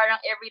eh. So parang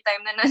every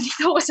time na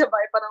nandito ako sa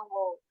bahay, parang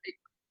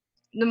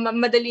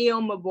madali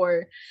yung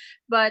mabore.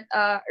 But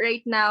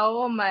right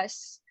now,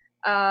 mas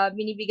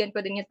binibigyan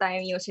ko din yung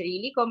time yung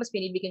sarili ko, mas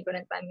binibigyan ko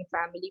ng time yung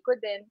family ko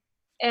din.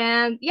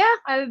 And yeah,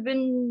 I've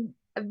been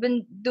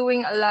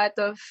doing a lot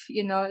of,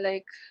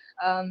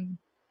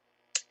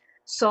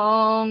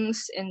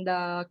 songs and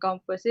the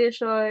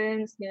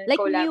compositions, like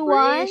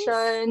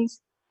collaborations.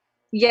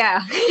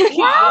 Yeah.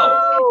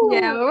 Wow.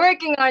 Yeah, we're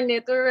working on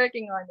it.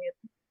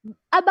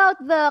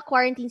 About the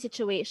quarantine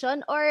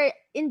situation, or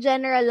in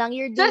general lang,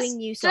 you're doing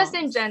new songs? Just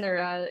in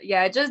general.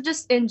 Yeah,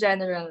 just in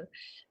general.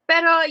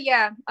 Pero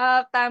yeah,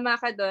 tama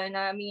ka doon.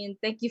 I mean,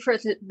 thank you for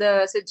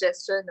the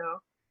suggestion,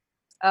 no?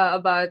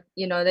 About,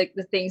 like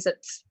the things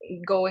that's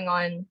going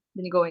on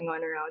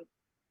around.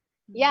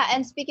 Yeah,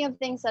 and speaking of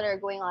things that are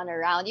going on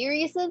around, you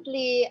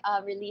recently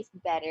released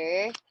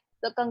Better.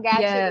 So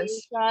congratulations.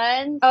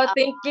 Yes. Oh,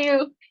 thank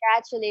you.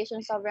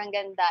 Congratulations, sobrang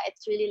ganda.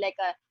 It's really like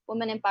a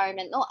woman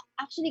empowerment. No,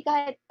 actually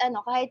kahit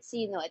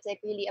sino, it's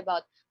like really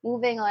about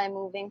moving on,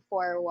 moving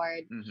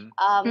forward.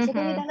 So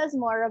can you tell us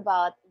more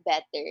about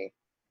Better?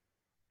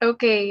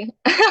 Okay.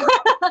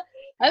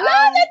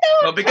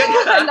 Mabigat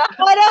ka.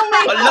 Parang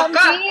may Malok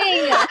ka.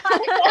 something.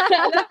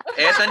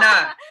 Eto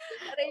na.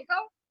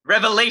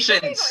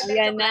 Revelations.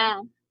 Ayan na.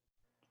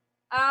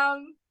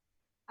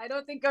 I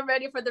don't think I'm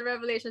ready for the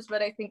revelations, but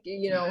I think,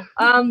 hindi.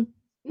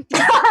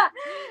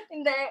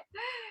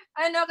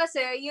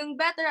 Kasi, yung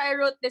Better, I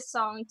wrote this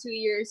song 2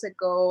 years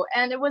ago,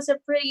 and it was a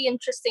pretty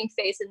interesting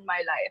phase in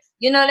my life.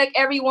 Like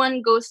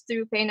everyone goes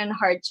through pain and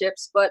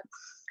hardships, but,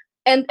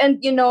 and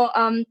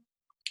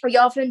we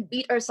often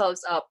beat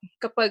ourselves up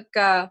kapag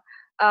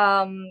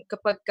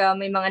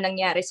may mga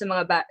nangyari sa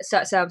mga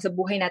sa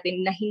buhay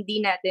natin na hindi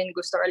natin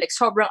gusto or like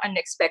sobrang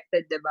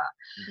unexpected, diba?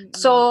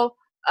 So,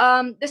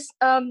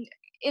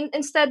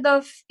 instead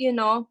of,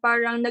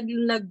 parang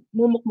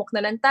nagmumukmok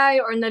na lang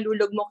tayo or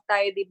nalulugmok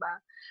tayo, diba?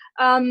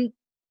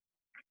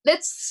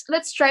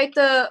 Let's try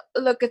to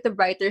look at the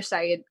brighter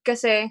side.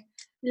 Kasi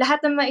lahat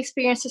ng mga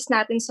experiences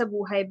natin sa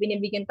buhay,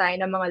 binibigyan tayo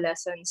ng mga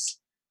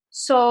lessons.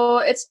 So,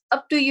 it's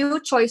up to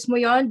you. Choice mo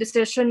yon,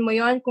 decision mo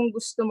yon kung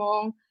gusto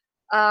mong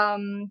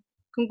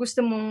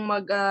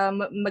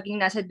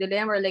maging nasa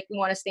dilemma, or like you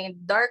want to stay in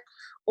the dark,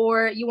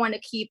 or you want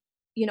to keep,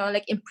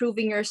 like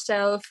improving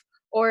yourself,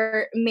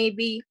 or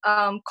maybe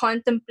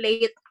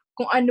contemplate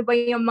kung ano ba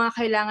yung mga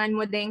kailangan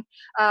mo ding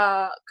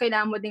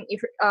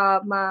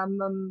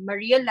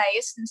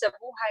ma-realize sa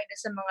buhay,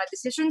 sa mga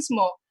decisions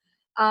mo.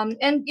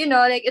 And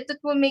like it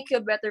will make you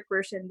a better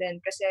person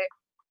then, kasi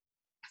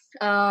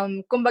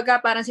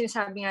kumbaga parang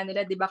sinasabi nga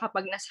nila, 'di ba,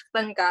 kapag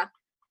nasaktan ka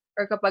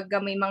or kapag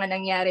may mga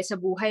nangyari sa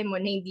buhay mo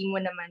na hindi mo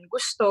naman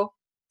gusto,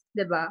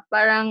 'di ba?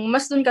 Parang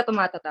mas dun ka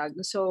tumatatag.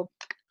 So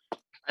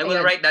I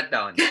will write that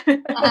down.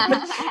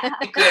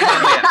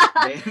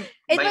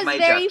 It was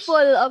very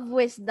full of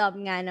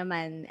wisdom nga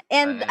naman.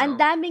 And ang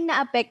daming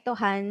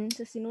naapektuhan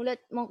sa sinulat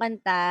mong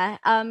kanta.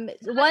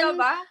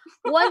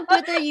 One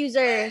Twitter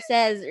user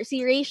says,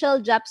 si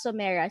Rachel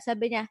Japsomera,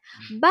 sabi niya,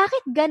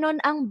 bakit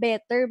ganon ang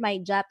Better, my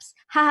Japs?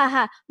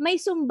 Ha, may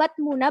sumbat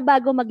muna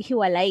bago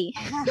maghiwalay.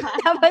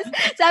 Tapos,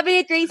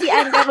 sabi ni Tracy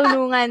Ann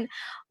Karunungan,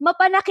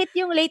 mapanakit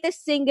yung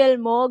latest single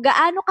mo,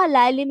 gaano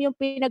kalalim yung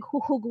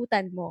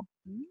pinaghuhugutan mo?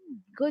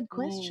 Good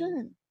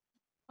question.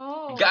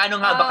 Oh, gaano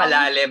nga ba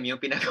kalalim yung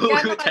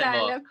pinaghuhugutan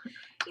mo?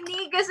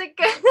 Hindi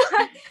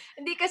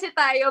kasi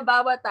tayo,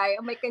 bawat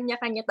tayo, may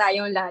kanya-kanya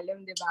tayong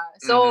lalim, di ba?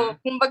 So,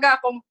 kumbaga,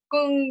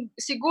 kung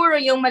siguro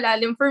yung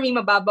malalim for me,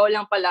 mababaw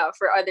lang pala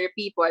for other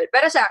people.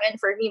 Pero sa akin,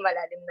 for me,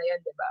 malalim na yun,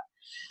 di ba?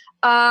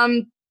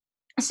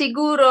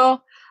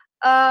 Siguro,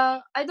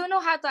 I don't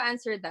know how to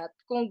answer that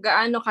kung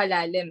gaano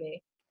kalalim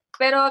eh.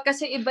 Pero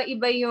kasi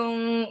iba-iba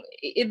yung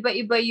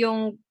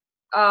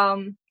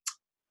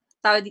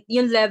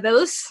yung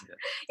levels,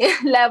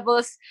 yung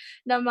levels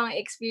ng mga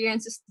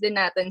experiences din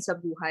natin sa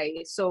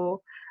buhay.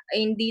 So,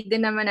 hindi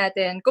din naman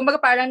natin,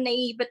 kumbaga parang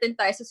naiipit din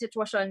tayo sa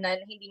sitwasyon na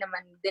hindi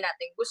naman din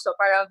natin gusto.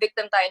 Parang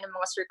victim tayo ng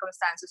mga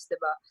circumstances,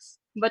 diba?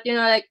 But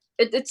like,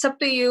 it's up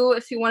to you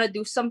if you want to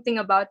do something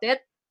about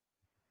it.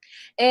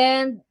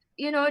 And,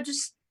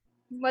 just,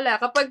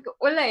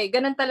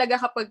 ganun talaga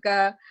kapag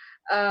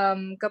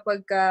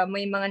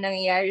may mga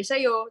nangyayari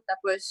sa'yo,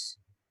 tapos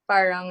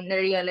parang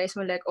na-realize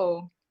mo like,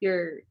 oh,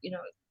 you're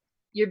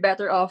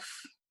better off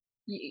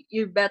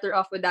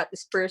without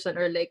this person,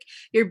 or like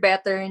you're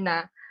better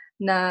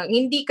na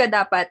hindi ka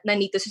dapat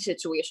nandito sa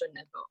situation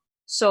na to.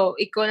 So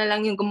ikaw na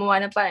lang yung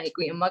gumawa ng paraan,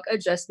 ikaw yung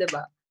mag-adjust,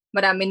 diba?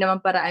 Marami naman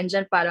paraan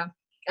dyan para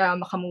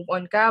makamove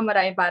on ka,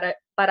 maraming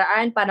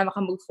paraan para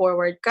makamove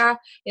forward ka.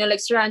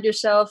 Like surround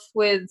yourself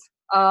with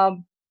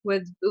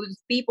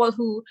people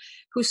who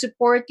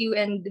support you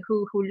and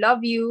who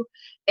love you,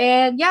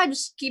 and yeah,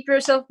 just keep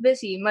yourself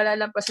busy.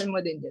 Malalampasan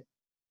mo din yun.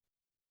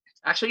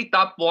 Actually,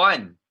 top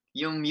 1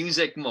 yung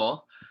music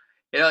mo.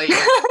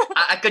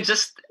 I could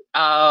just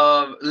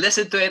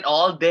listen to it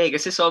all day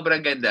kasi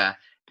sobrang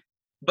ganda.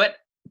 But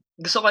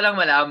gusto ko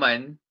lang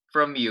malaman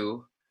from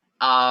you,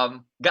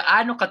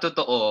 gaano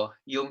katotoo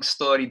yung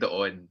story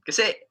doon?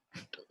 Kasi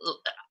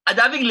ang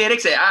daming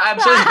lyrics eh.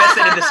 I'm so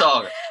invested in the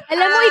song.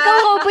 Alam mo,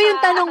 ikaw ba yung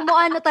tanong mo,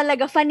 ano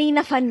talaga, funny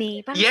na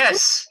funny? Parang,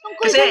 yes.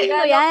 Tungkol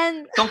kanino yan?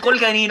 Tungkol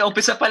kanino.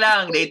 Umpisa pa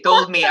lang, they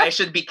told me I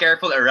should be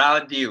careful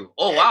around you.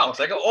 Oh, wow. It's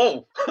like,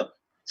 oh.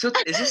 So,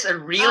 is this a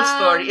real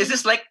story? Is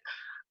this like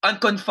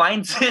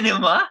unconfined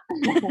cinema?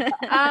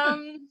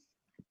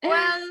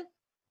 Well,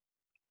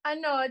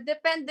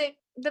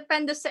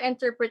 depende sa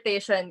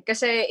interpretation.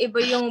 Kasi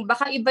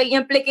baka iba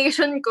yung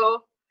implication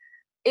ko,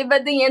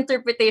 iba din yung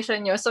interpretation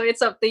nyo. So,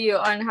 it's up to you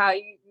on how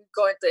you're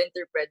going to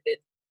interpret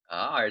it.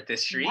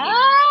 Artistry.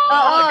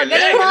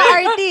 Galing mga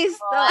artist.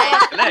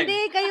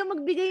 Hindi, kayo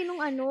magbigay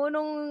nung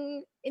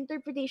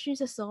interpretation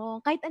sa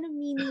song. Kahit anong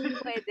meaning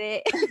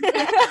pwede.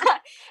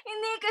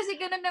 Hindi, kasi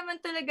ganun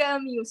naman talaga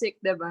ang music,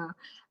 diba?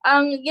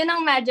 Yun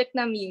ang magic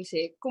ng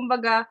music.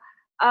 Kumbaga,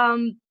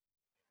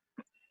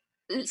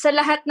 sa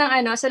lahat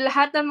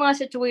ng mga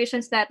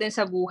situations natin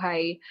sa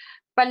buhay,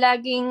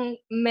 palaging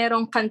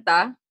merong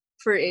kanta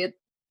for it.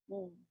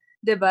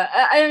 Diba?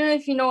 I don't know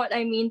if you know what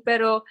I mean,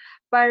 pero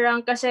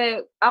parang kasi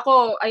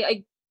ako,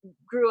 I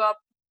grew up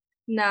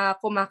na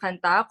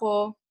kumakanta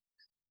ako,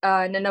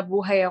 na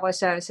nabuhay ako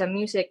sa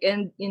music,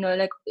 and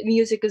like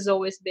music has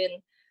always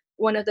been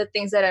one of the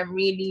things that I'm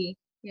really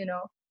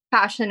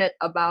passionate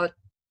about.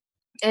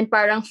 And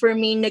parang for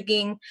me,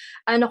 naging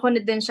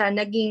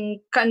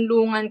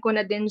kanlungan ko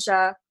na din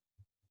siya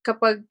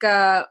kapag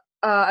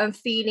I'm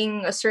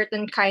feeling a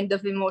certain kind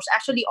of emotion,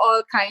 actually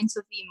all kinds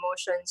of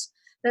emotions.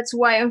 That's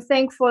why I'm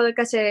thankful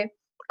kasi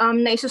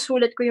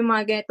naisusulat ko yung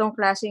mga ganitong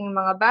klaseng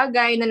mga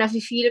bagay na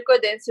nafe-feel ko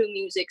din through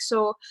music.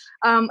 So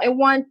I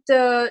want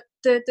to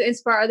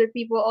inspire other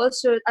people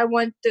also. I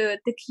want to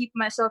keep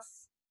myself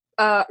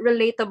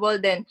relatable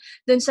din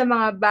dun sa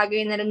mga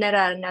bagay na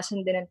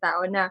nararanasan din ng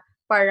tao, na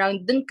parang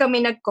dun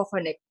kami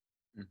nagko-connect.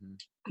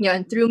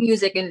 Yan, through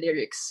music and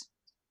lyrics.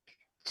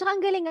 Tsaka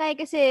ang galing nga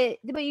kasi,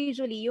 di ba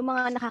usually, yung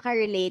mga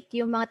nakaka-relate,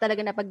 yung mga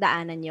talaga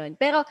napagdaanan yon.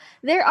 Pero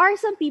there are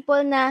some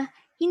people na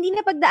hindi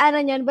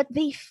napagdaanan yon, but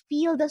they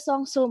feel the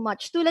song so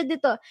much. Tulad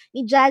dito,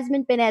 ni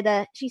Jasmine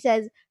Pineda, she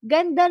says,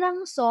 ganda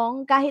ng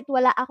song kahit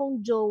wala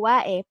akong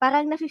jowa eh.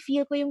 Parang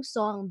nafe-feel ko yung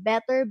song,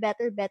 better,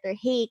 better, better.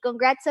 Hey,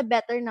 congrats sa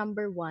better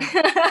number 1.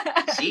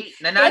 See?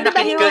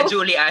 Nananakit ka,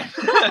 Julian.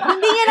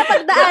 Hindi niya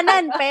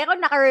napagdaanan, pero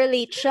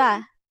nakarelate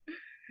siya.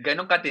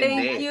 Ganun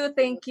katindi.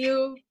 Thank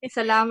you.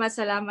 Salamat.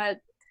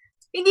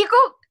 Hindi ko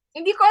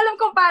alam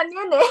kung paano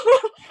yun eh.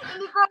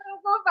 Hindi ko alam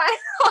kung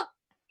paano.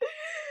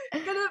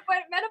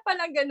 Meron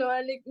palang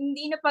gano'n, like,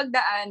 hindi na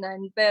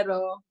pagdaanan,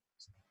 pero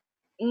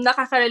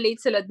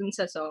nakaka-relate sila dun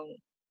sa song.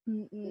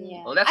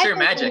 Yeah. Well, that's your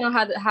magic. I don't know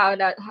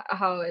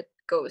how it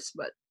goes,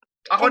 but...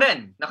 Ako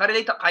rin,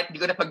 nakarelate ako kahit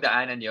hindi ko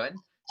napagdaanan yon.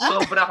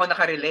 Sobra ako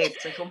nakarelate.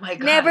 It's like, oh my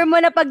God. Never mo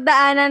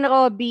napagdaanan,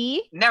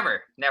 Robbie?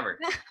 Never.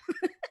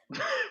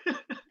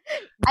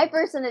 I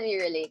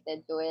personally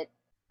related to it,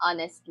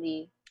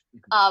 honestly.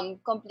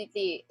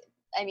 Completely,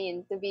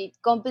 to be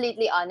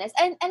completely honest.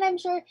 And I'm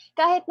sure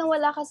kahit na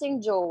wala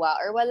kasing jowa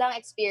or walang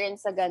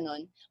experience sa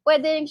ganun,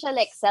 pwede rin siya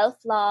like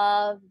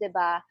self-love,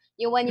 diba?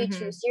 Yung when you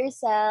choose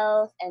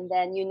yourself, and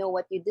then you know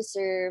what you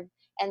deserve,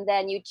 and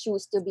then you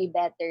choose to be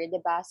better,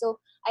 diba? So,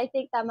 I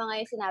think tama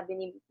nga yung sinabi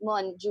ni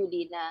Mon,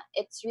 Julie, na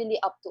it's really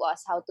up to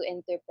us how to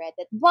interpret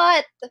it.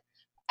 But,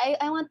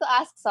 I want to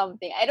ask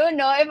something. I don't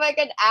know if I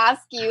can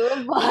ask you,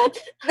 but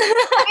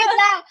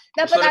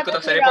dapat ko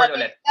sa report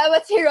ulit.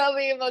 Dapat si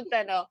Robbie yung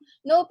magtanong.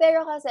 No,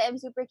 pero kasi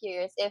I'm super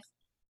curious if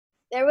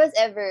there was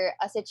ever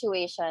a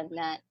situation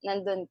na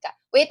nandun ka.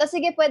 Wait,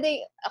 sige,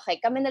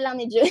 kami na lang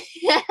ni Julie.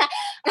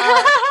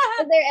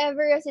 Was there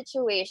ever a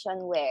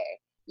situation where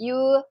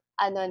you,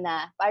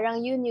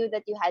 parang you knew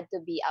that you had to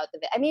be out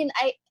of it. I mean,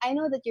 I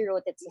know that you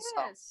wrote it as a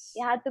song. Yes.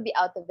 You had to be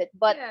out of it.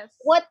 But Yes.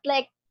 what,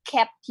 like,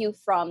 kept you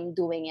from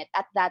doing it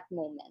at that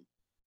moment?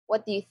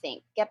 What do you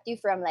think? Kept you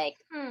from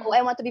like, oh,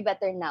 I want to be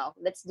better now.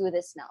 Let's do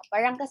this now.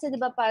 Parang kasi, di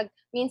ba, pag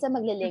minsan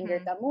maglilinger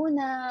ka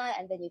muna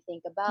and then you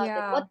think about it.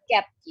 Yeah. What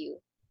kept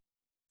you?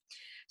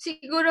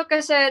 Siguro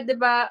kasi, di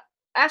ba,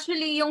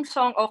 actually, yung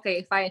song,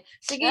 okay, fine.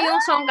 Sige, yung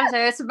song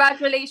kasi, it's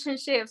about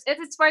relationships.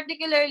 It's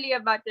particularly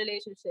about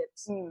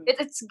relationships.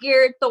 It's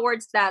geared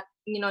towards that,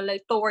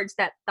 like, towards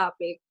that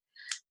topic.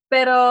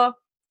 Pero,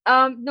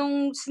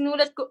 nung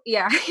sinulat ko,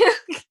 yeah,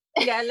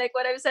 like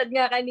what I've said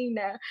nga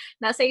kanina,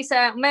 nasa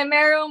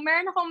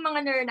meron akong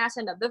mga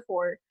naranasan na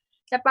before,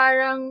 na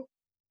parang,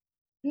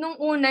 nung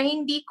una,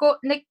 hindi ko,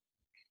 like,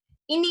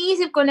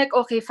 iniisip ko, like,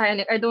 okay, fine,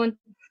 like, I don't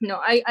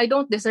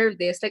deserve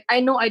this. Like,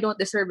 I know I don't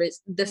deserve this,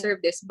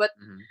 but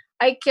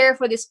I care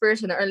for this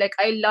person, or like,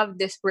 I love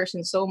this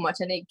person so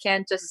much, and I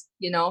can't just,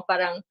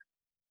 parang,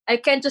 I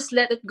can't just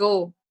let it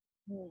go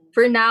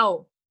for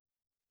now.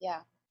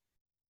 Yeah.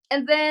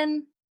 And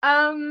then,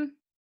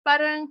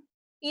 parang,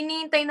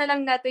 iniintay na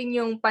lang natin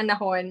yung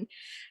panahon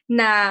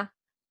na,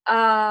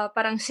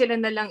 parang sila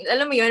na lang,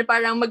 alam mo yun,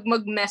 parang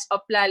mag-mess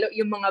up lalo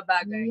yung mga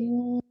bagay.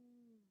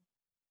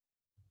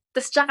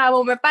 Tapos tsaka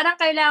mo, parang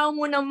kailangan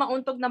mo nang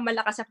mauntog ng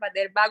malakas sa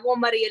pader bago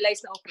mo ma-realize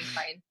na, okay,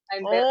 fine.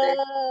 I'm better.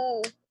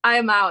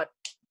 I'm out.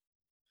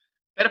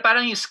 Pero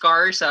parang yung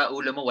scar sa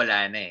ulo mo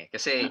wala na eh.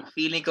 Kasi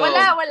feeling ko...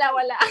 Wala.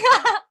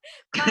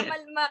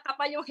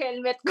 Kapal yung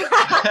helmet ko.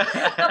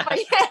 Kapal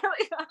yung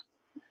helmet ko.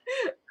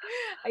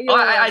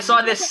 I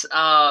saw this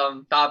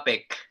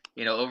topic,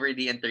 over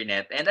the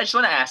internet. And I just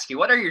want to ask you,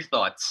 what are your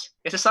thoughts?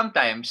 Kasi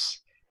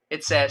sometimes,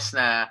 it says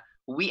na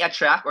we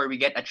attract or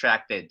we get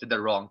attracted to the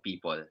wrong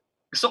people.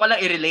 Gusto ko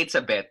lang i-relate sa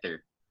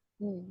better.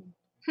 We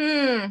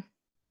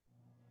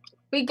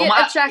get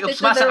attracted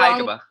to the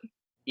wrong... Ka ba?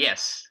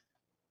 Yes.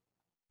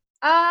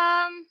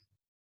 I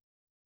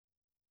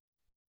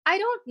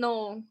don't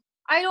know.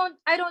 I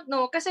don't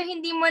know. Kasi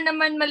hindi mo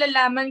naman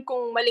malalaman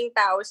kung maling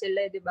tao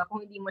sila, di ba?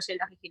 Kung hindi mo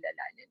sila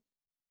kikilalanin.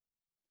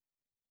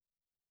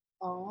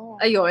 Oh.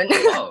 Ayun.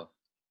 Wow.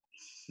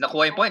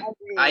 Nakuha yung point.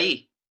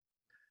 Ay.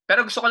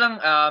 Pero gusto ko lang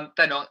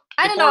tanong.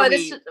 I don't know.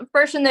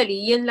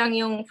 Personally, yun lang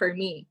yung for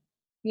me.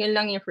 Yun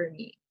lang yung for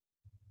me.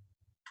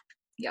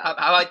 Yeah.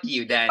 How about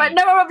you, Danny?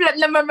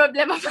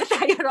 Namamroblema ba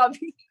tayo,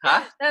 Robbie?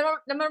 Ha?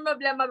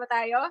 Namamroblema ba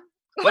tayo?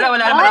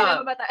 Wala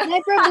naman.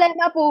 May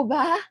problema po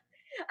ba?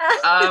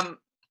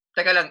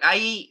 Teka lang,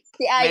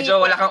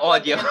 medyo wala kang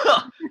audio.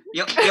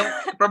 yung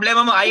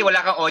problema mo, wala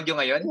kang audio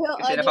ngayon?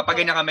 Kasi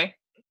napapagay na kami?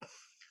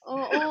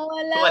 Oo,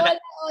 wala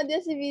audio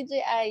si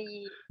VJ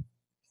Ai.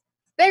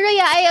 Pero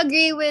yeah, I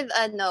agree with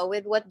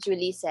what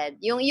Julie said.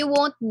 Yung you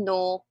won't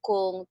know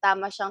kung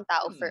tama siyang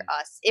tao for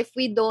us if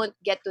we don't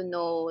get to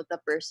know the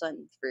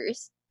person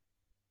first.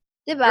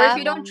 Diba? Or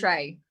if you don't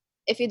try.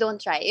 If you don't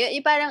try.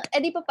 Parang,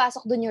 di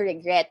papasok dun yung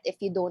regret if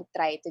you don't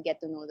try to get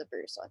to know the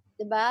person.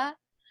 Diba?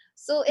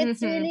 So,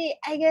 it's really,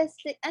 I guess,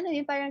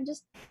 parang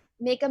just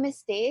make a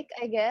mistake,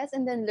 I guess,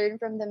 and then learn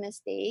from the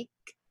mistake.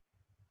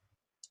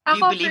 Do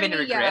you believe in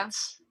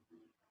regrets?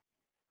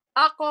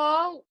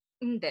 Ako,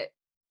 hindi.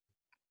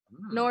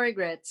 No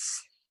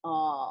regrets.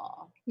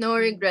 No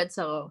regrets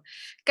ako.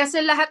 Kasi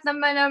lahat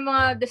naman ng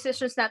mga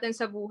decisions natin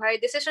sa buhay,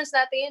 decisions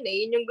natin yun eh.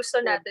 Yun yung gusto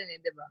natin eh,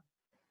 di ba?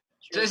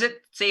 So is it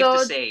safe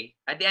to say,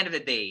 at the end of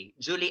the day,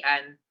 Julie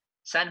Ann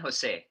San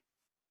Jose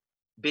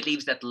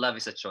believes that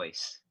love is a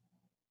choice?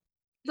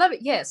 Love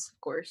it, yes,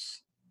 of course.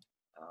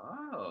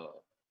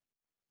 Oh.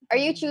 Are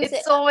you choosing?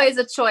 It's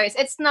always a choice.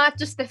 It's not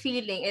just a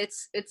feeling.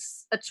 It's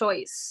a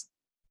choice.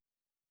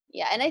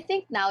 Yeah, and I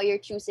think now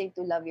you're choosing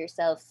to love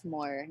yourself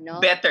more,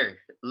 no?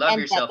 Better. Love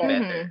yourself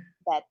better.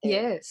 Better.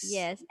 Yes.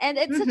 And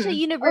it's such a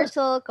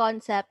universal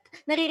concept.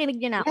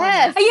 Naririnig niyo na ako.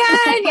 Yes.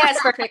 Ayan! Yes,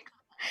 perfect.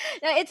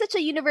 It's such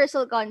a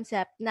universal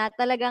concept na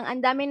talagang ang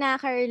dami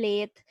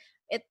nakaka-relate.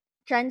 It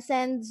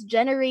transcends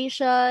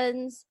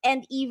generations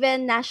and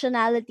even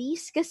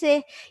nationalities. Kasi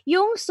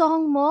yung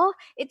song mo,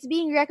 it's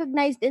being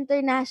recognized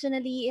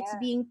internationally. It's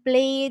being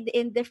played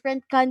in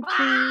different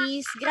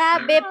countries.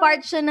 Grabe,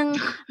 part siya ng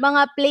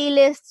mga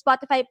playlists,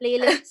 Spotify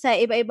playlists sa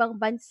iba-ibang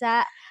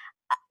bansa.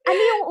 Ano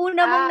yung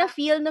una mong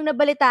na-feel nung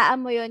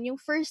nabalitaan mo yon? Yung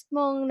first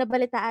mong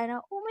nabalitaan na,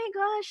 oh my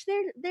gosh,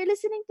 they're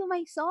listening to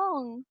my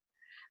song.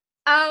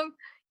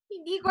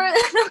 Hindi ko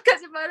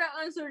kasi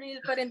parang ang surreal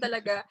pa rin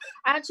talaga.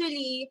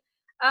 Actually,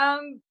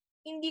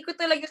 hindi ko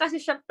talaga kasi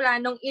siya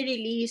planong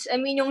i-release.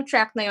 I mean, yung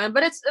track na yun.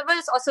 But it's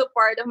also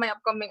part of my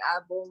upcoming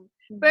album.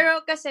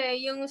 Pero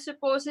kasi, yung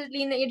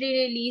supposedly na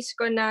i-release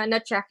ko na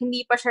track,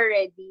 hindi pa siya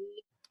ready.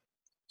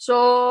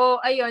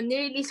 So, ayun,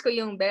 ni-release ko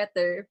yung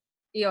Better.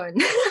 Yun.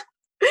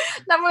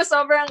 Tapos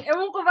sobrang,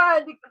 ewan ko ba,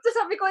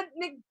 sabi ko,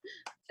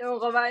 ewan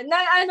ko ba,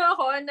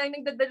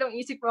 nagdadalawang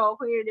isip ko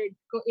ako kung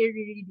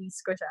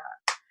i-release ko siya.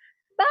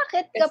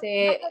 Bakit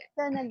Kasi,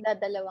 ka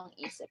nagdadalawang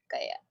isip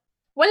kaya?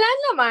 Wala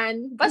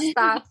naman.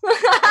 Basta.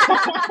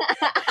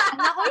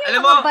 Ako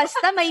yung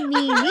basta may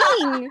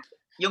meaning.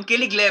 Yung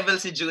kilig level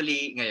si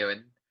Julie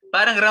ngayon,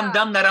 Parang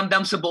ramdam na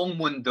ramdam sa buong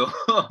mundo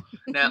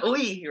na,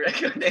 uy,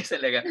 recognize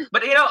talaga.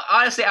 But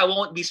honestly, I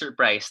won't be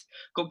surprised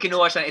kung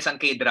kinuha siya ng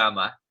isang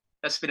K-drama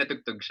tapos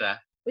pinatugtog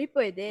siya. Uy,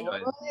 pwede.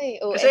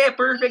 Kasi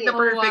perfect na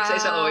perfect sa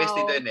isang OST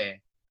dun eh.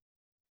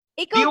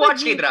 Ikaw Do you ba, watch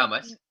Jean?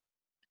 K-dramas?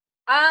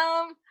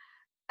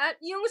 At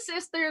yung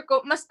sister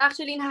ko, mas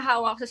actually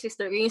nahahawa ko sa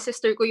sister ko. Yung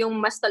sister ko yung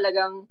mas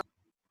talagang,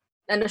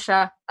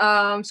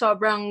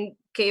 sobrang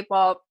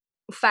K-pop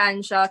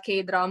fan siya,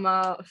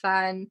 K-drama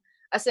fan.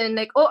 As in,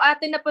 like,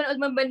 ate, napanood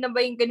mo ba na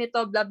ba yung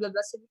ganito, blah, blah,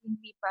 blah. Sabi ko,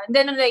 hindi pa. And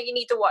then, like, you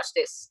need to watch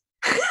this.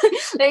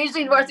 Like, you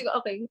should watch it.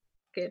 Okay,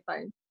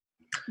 fine.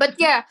 But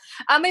yeah,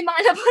 may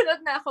mga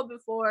napanood na ako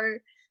before.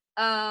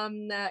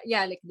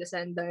 Like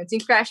Descendants.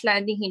 Yung Crash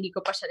Landing, hindi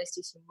ko pa siya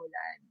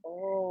nasisimulan.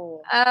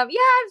 I've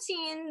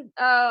seen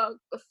a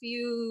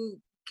few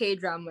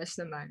K-dramas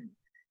naman.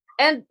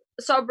 And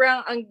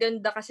sobrang ang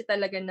ganda kasi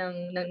talaga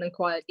ng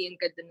quality, ang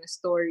ganda ng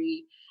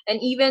story.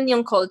 And even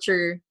yung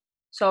culture,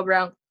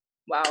 sobrang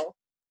wow.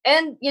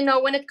 And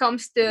when it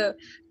comes to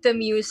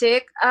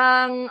music,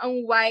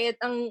 ang wide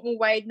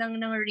ng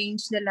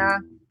range nila.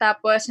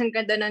 Tapos ang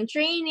ganda ng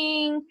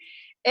training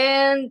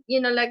and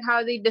like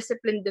how they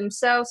discipline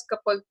themselves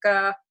kapag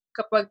ka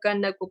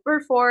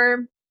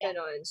nagpo-perform,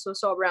 so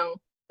sobrang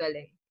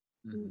galing.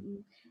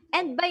 Mm-hmm.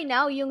 And by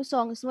now, yung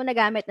songs mo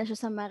nagamit na siya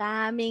sa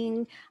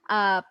maraming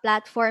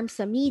platforms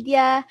sa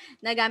media,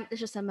 nagamit na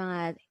siya sa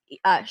mga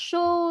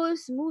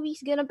shows,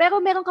 movies, gano'n.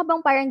 Pero meron ka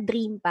bang parang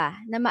dream pa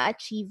na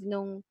ma-achieve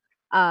nung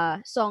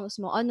songs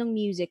mo, o nung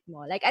music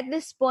mo? Like at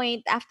this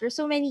point, after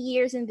so many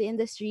years in the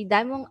industry,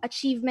 dami mong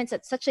achievements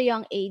at such a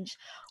young age,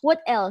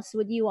 what else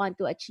would you want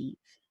to achieve?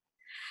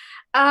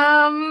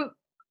 I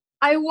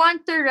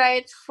want to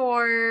write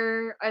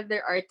for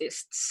other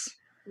artists.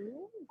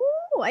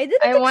 Ooh, I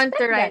didn't expect want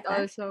to write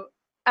that, also.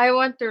 I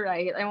want to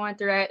write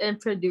and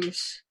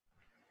produce.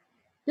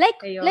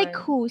 Like Ayun. like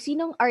who?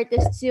 Sinong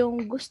artists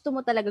yung gusto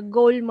mo talaga,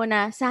 goal mo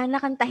na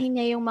sana kantahin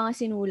niya yung mga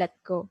sinulat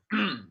ko?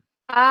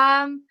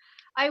 I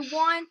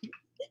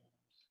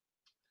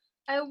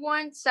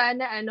want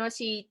sana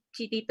si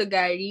Tito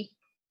Gary.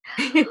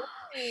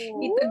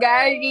 Tito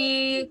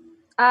Gary,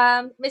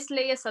 Miss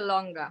Lea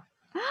Salonga.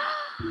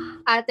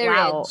 Ate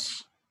Wow. Reg.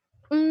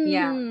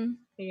 Yeah.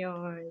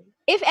 Ayun.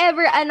 If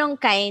ever, anong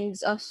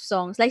kinds of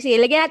songs? Like, sige,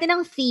 lagyan natin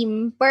ng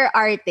theme per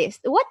artist.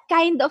 What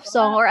kind of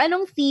song or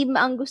anong theme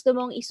ang gusto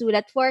mong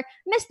isulat for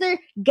Mr.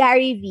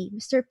 Gary V?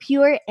 Mr.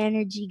 Pure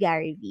Energy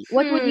Gary V?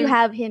 What would you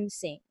have him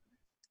sing?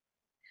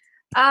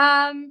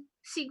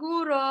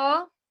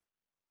 Siguro,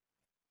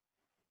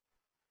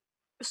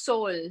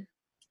 soul.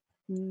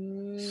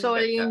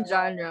 Soul yung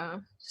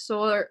genre.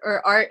 Soul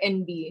or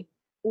R&B.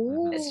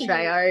 Ooh. Let's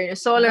try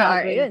soul or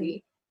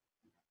R&B.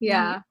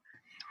 Yeah.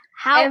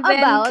 How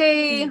about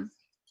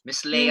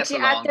Miss Lea si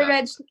Salonga? Ate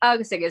Reg,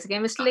 sige.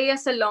 Miss Lea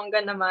Salonga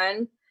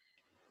naman.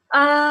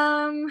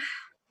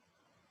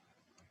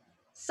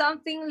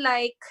 Something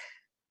like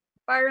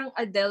parang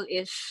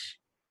Adele-ish.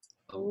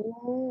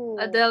 Ooh.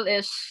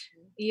 Adele-ish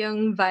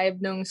yung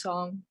vibe ng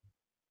song.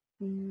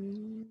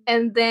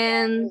 And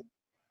then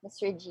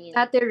Miss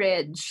Regina. Ate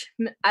Reg.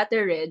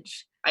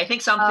 I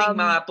think something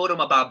mga puro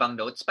mababang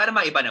notes para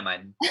maiba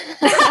naman.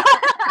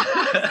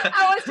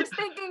 I was just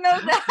thinking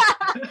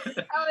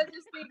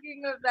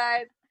of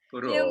that.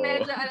 Puro. Yung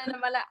medyo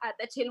naman,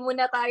 ate, chill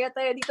muna tayo.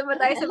 Dito ba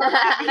tayo sa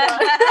babae?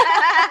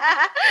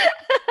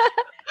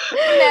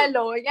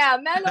 Mellow. Yeah,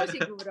 mellow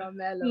siguro.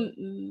 Mellow.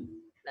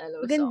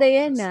 Ganda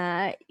yan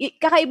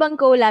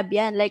kakaibang collab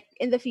yan. Like,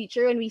 in the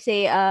future, when we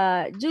say,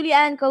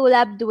 Julianne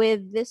collabed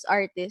with this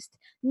artist,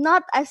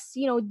 not as,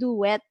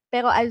 duet,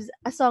 pero as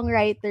a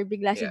songwriter,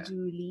 bigla si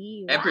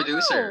Julie. And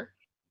producer.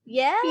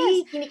 Yes.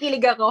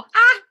 Kinikilig ako.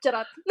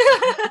 Charot.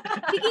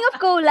 Speaking of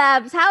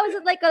collabs, how is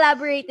it like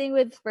collaborating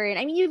with Fern?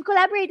 I mean, you've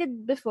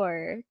collaborated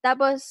before.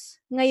 Tapos,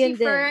 ngayon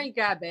din. Si Fern,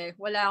 grabe.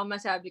 Wala akong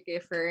masabi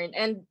kay Fern.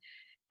 And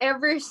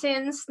ever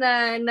since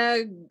na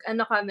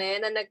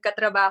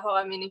nagkatrabaho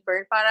kami ni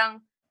Fern,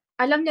 parang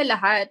alam niya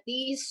lahat.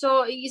 He's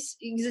a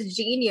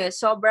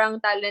genius.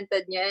 Sobrang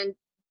talented niya. And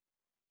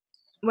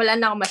wala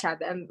na akong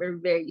masabi. I'm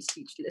very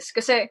speechless.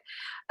 Kasi,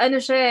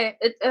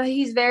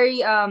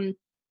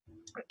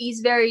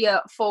 he's very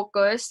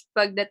focused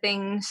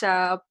pagdating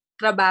sa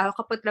trabaho.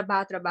 Kapag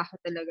trabaho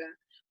talaga.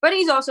 But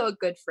he's also a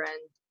good friend.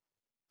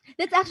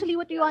 That's actually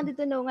what we wanted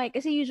to know nga.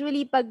 Kasi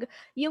usually, pag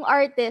yung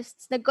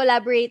artists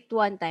nag-collaborate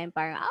one time,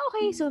 parang,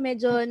 okay, so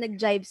medyo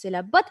nag-jive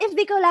sila. But if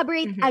they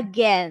collaborate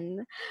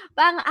again,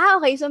 parang,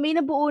 okay, so may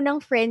nabuo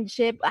ng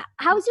friendship.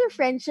 How's your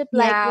friendship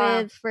like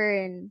with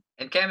Fern?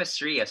 And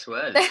chemistry as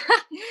well.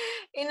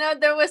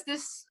 There was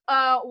this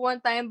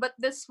one time, but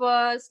this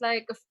was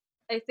like,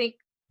 I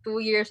think, 2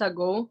 years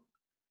ago.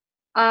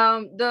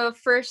 The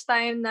first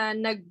time na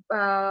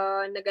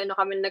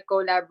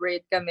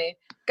nag-collaborate kami.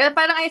 Kaya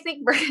parang I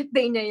think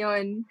birthday niya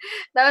yun.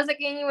 Tapos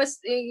like he was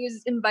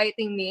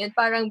inviting me and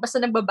parang basta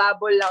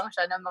nagbababol lang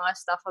siya ng mga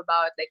stuff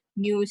about like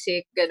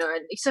music,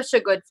 gano'n. He's such a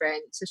good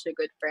friend.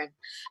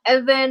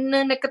 And then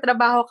nung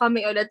nagkatrabaho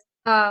kami ulit,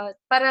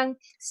 parang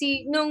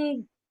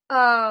nung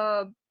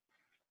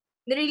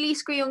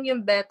nirelease ko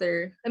yung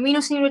Better. I mean,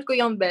 nung sinunod ko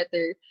yung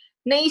Better,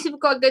 naisip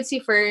ko agad si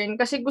Fern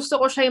kasi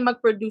gusto ko siya yung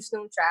mag-produce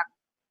ng track.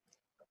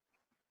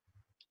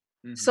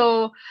 Mhm.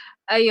 So,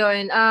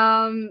 ayun.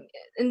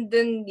 And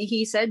then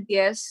he said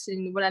yes,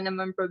 and wala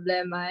naman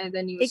problema. And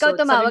then Ikaw so,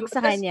 tumawag sabi ko,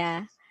 sa kanya.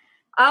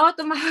 ako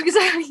tumawag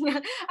sa kanya.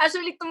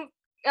 Actually,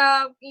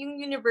 yung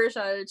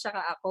Universal, tsaka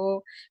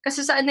ako.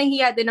 Kasi saan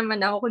nahiya din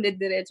naman ako kung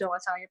diretso ako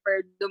sa kanya,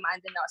 pero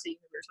dumaan din ako sa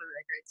Universal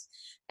Records.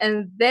 And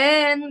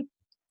then,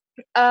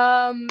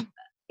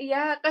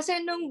 yeah,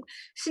 kasi nung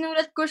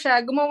sinulat ko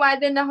siya,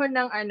 gumawa din ako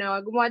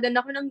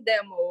ng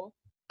demo.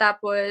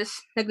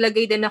 Tapos,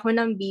 naglagay din ako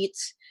ng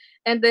beats.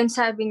 And then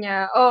sabi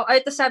niya,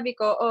 ito sabi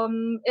ko,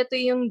 ito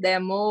yung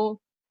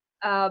demo.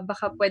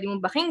 Baka pwede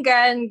mong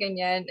pakinggan,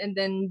 ganyan. And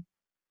then,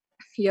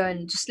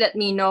 yun, just let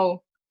me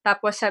know.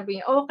 Tapos sabi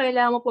niya,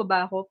 kailangan mo pa ba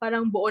ako?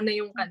 Parang buo na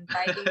yung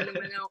kanta. Hindi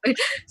naman ako.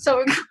 So,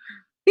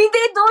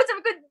 hindi doon.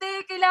 Sabi ko, hindi,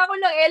 kailangan ko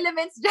lang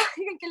elements dyan.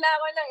 Kailangan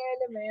ko lang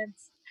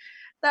elements.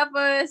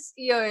 Tapos,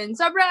 yun,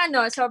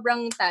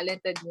 sobrang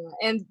talented niya.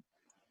 And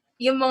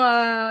yung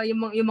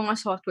mga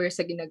software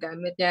sa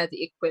ginagamit niya,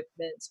 the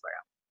equipments,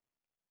 parang.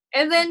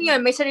 And then,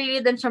 yun, may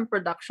sarili din siyang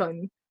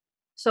production.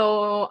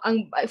 So,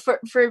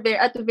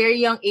 at a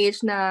very young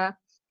age na,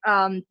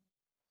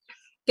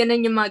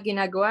 ganun yung mga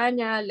ginagawa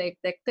niya,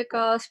 like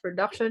technicals,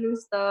 production and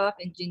stuff,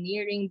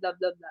 engineering, blah,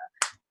 blah, blah.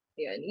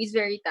 Yun, he's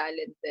very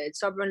talented.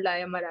 Sobrang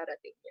layo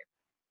mararating niya.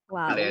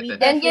 Wow, we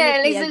Talented. And yeah,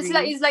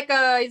 definitely he's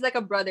like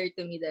a brother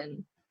to me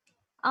then.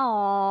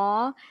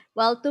 Aww.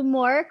 Well, to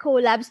more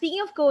collabs. Speaking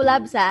of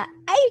collabs,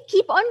 I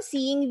keep on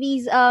seeing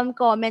these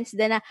comments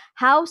din na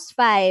House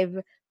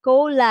 5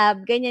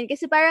 collab, ganyan.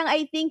 Kasi parang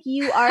I think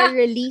you are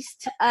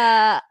released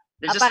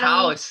There's just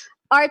parang house.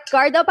 art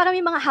card daw, parang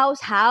may mga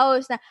house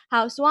na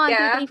house 1,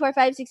 Yeah. 2, 3, 4,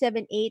 5, 6,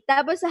 7, 8.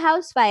 Tapos sa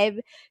house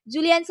 5,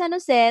 Julian San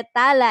Jose,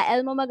 Tala,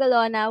 Elmo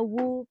Magalona,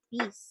 Woo,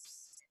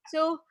 Peace.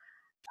 So,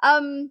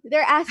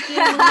 they're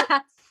asking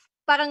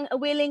parang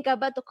willing ka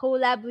ba to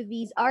collab with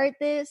these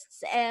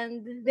artists?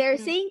 And they're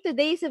saying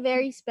today is a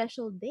very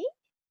special day.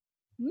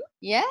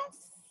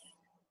 Yes.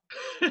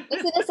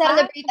 Kasi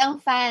na-celebrate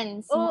ang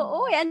fans.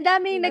 Oo, ang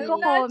daming I'm not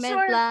nagko-comment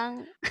sure.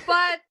 lang.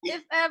 But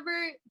if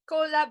ever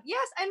collab,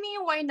 yes, I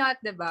mean, why not,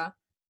 diba?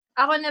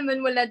 Ako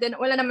naman, wala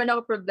naman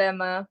ako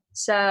problema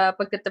sa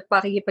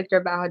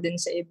pakikipagtrabaho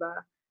din sa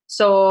iba.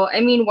 So,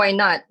 I mean, why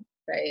not?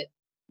 Right?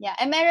 Yeah,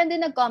 and meron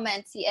din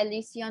nag-comment si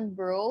Elysion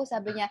Bro.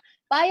 Sabi niya,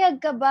 payag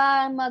ka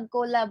ba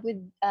mag-collab with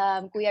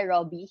Kuya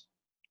Robbie?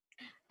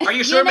 Are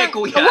you sure may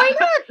kuya? Why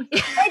not?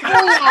 May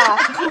kuya.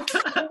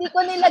 Hindi ko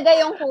nilagay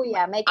yung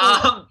kuya. May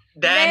kuya.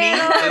 Danny,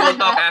 we will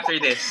talk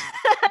after this.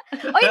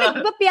 Oy,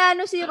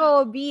 nagpa-piano si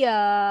Robbie,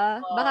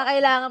 Baka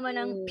kailangan mo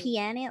ng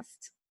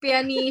pianist.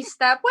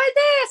 Pianista.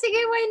 Pwede! Sige,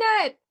 why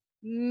not?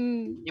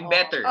 Yung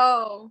better.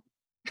 Oh.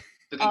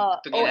 To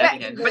get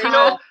natin yan. But you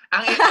know,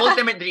 ang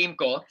ultimate dream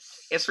ko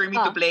is for me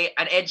to play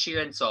an Ed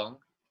Sheeran song.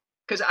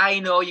 Because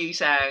I know you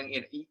sang,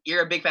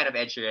 you're a big fan of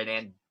Ed Sheeran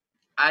and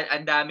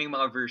ang daming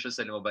mga versions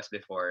na lumabas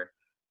before.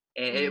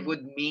 And it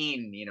would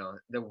mean,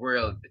 the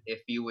world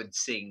if you would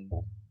sing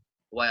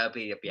while I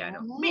play the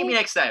piano. Maybe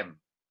next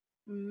time.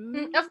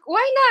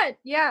 Why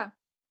not? Yeah.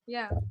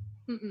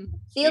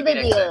 Seal the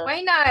deal.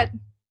 Why not?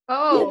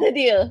 Seal the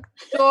deal.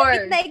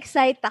 Sure.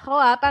 Na-excite ako,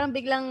 Parang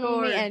biglang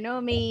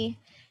may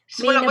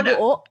Simulan mo na.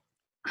 nabuo.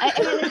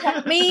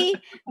 May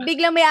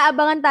biglang may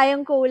aabangan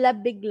tayong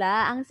collab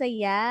bigla. Ang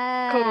saya.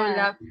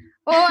 Collab.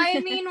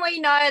 I mean, why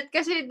not?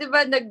 Kasi, di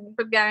ba,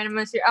 nagpa-piano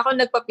naman siya. Ako,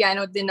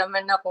 nagpa-piano din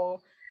naman ako.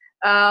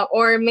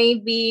 Or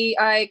maybe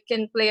I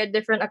can play a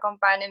different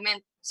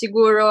accompaniment.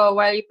 Siguro,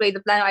 while you play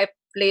the piano, I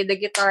play the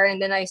guitar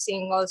and then I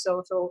sing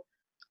also. So,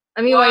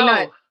 I mean, why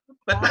not?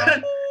 But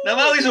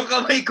namawis yung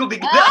kamay ko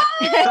bigla.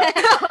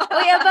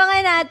 Uy,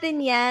 abangan natin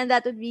yan.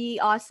 That would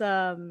be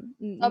awesome.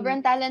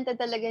 Sobrang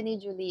talented talaga ni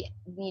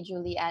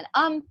Julian.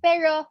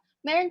 Pero,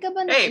 meron ka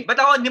ba ba't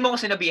ako hindi mo ko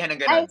sinabihan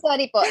ng Ay, gano'n?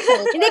 sorry po.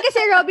 Hindi kasi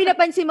Robbie,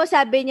 napansin mo,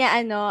 sabi niya,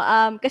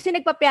 kasi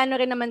nagpa-piano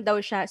rin naman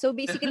daw siya. So,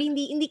 basically,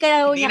 hindi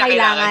ka Hindi niya na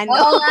kailangan.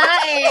 Oo nga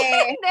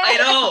eh.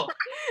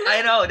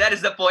 I know. That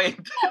is the point.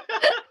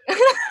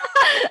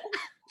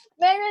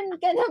 Meron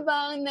ka na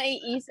bang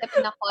naiisip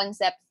na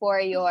concept for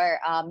your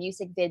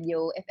music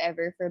video, if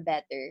ever for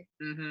better?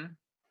 Mm-hmm.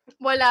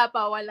 Wala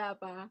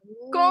pa.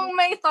 Kung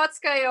may thoughts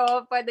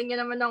kayo, pwede nyo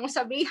naman akong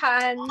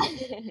sabihan.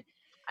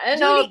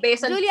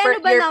 Based on Julie,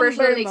 ano ba your number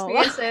personal mo?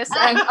 experiences.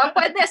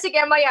 Pwede, sige,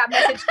 maya,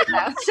 message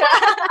kita.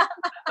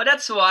 But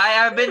that's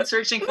why I've been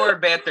searching for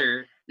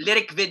better.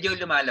 Lyric video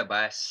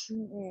lumalabas.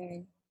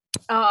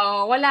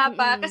 Oo, wala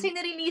pa. Kasi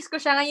nirelease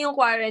ko siya ngayong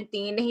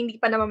quarantine na hindi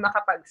pa naman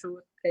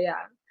makapag-shoot. Kaya,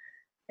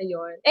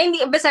 ayun.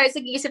 Besides,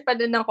 nag-iisip pa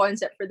dun ng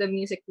concept for the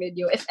music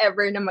video if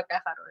ever na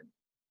magkakaroon.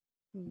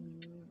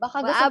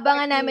 Baka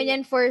Maabangan namin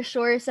yan for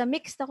sure. Sa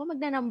mixed ako,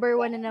 magna-number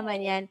 1 na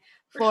naman yan.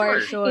 For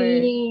sure.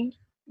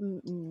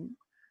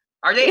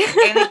 Are there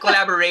any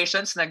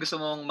collaborations na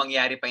gusto mong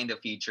mangyari pa in the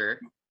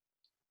future?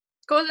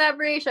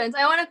 Collaborations.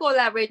 I want to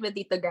collaborate with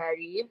Tito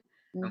Gary.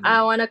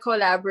 I want to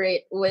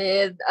collaborate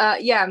with,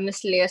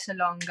 Miss Lea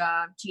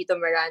Salonga, Chito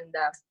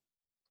Miranda.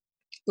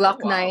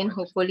 Glock Wow. 9,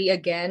 hopefully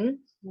again.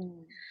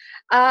 Hmm.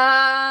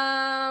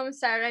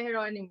 Sarah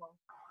Geronimo.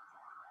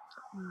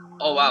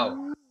 Oh, wow.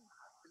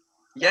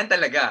 Yan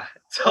talaga.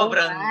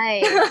 Sobrang,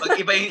 Nice.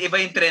 pag iba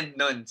yung trend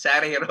nun.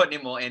 Sarah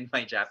Geronimo and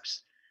my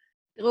Japs.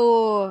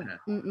 True.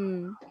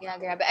 Yeah,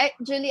 grabe.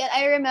 Julian,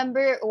 I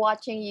remember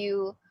watching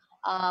you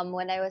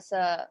when I was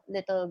a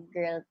little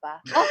girl pa.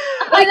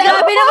 Oh, Ay,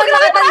 grabe naman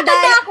nakatanda.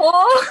 Ako!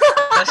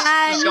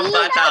 Mas yung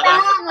bata ka.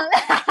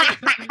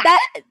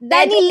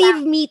 Danny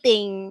leave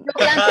meeting.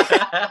 Joke lang.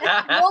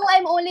 No,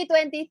 I'm only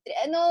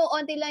 23. No,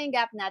 onti lang yung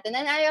gap natin.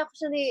 And I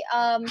actually,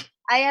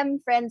 I am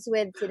friends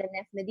with sila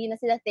Nef Medina,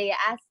 sila Thea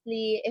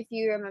Astley, if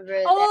you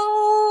remember them.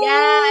 Oh!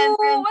 Yeah, I'm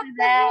friends what with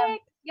the them.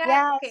 heck?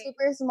 Yeah, okay.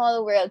 super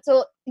small world.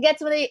 So,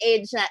 gets mo na yung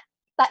age na,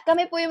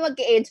 kami po yung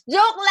magka-age.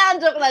 Joke lang.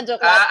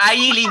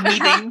 IE leave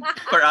meeting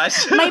for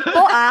us. May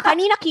po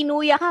kanina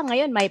kinuya ka,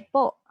 ngayon may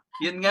po.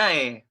 Yun nga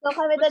eh. So,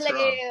 kami What's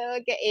talaga wrong? yung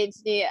magka-age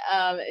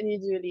ni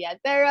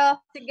Julian. Pero,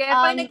 Sige,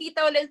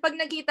 pag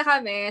nakita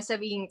kami,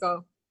 sabihin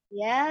ko.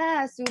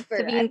 yeah,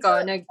 super. Sabihin I'm ko,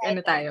 so ano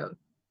excited. tayo.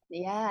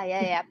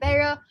 Yeah.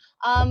 Pero,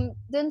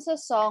 dun sa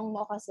song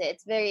mo kasi,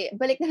 it's very,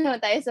 balik na naman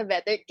tayo sa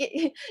Better.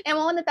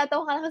 Ewan ko,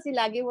 natatawa ka kasi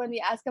lagi when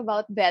we ask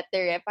about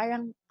Better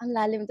Parang, ang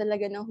lalim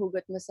talaga ng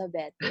hugot mo sa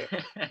Better.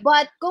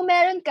 But, kung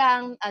meron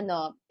kang,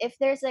 if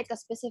there's like a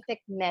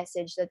specific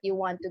message that you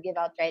want to give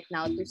out right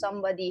now to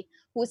somebody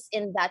who's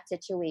in that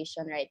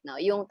situation right now,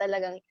 yung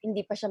talagang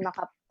hindi pa siya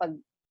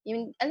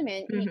yung, alam mo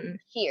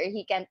yun,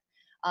 he can't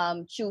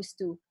choose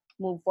to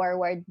move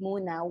forward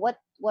muna,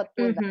 what would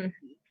that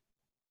be?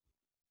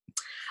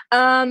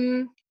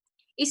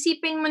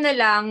 Isipin mo na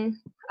lang,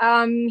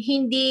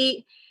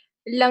 hindi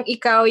lang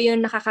ikaw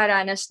yung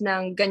nakakaranas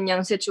ng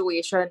ganyang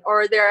situation,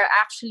 or there are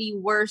actually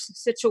worse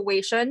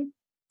situations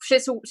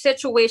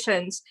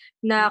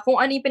na kung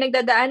ano yung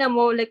pinagdadaanan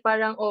mo, like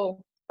parang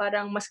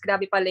mas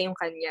grabe pala yung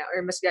kanya,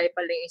 or mas grabe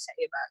pala yung sa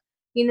iba.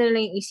 Yun na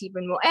lang yung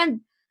isipin mo.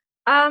 And,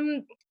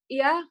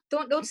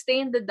 don't stay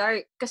in the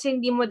dark kasi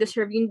hindi mo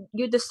deserve.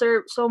 You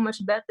deserve so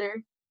much better.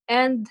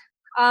 And,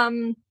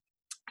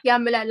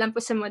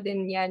 malalampasan mo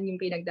din yan yung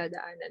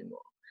pinagdadaanan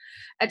mo.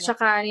 At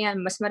saka,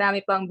 mas marami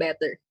pang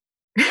better.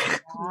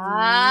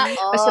 Mas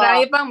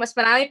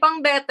marami pang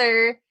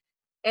better.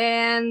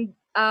 And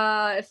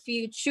if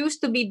you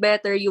choose to be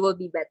better, you will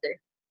be better.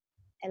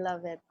 I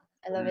love it.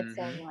 I love it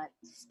so much.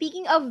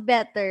 Speaking of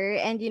better,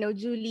 and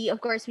Julie,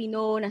 of course, we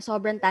know na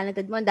sobrang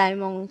talented mo. Dami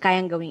mong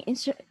kayang gawing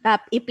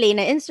i-play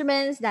na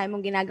instruments, dami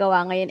mong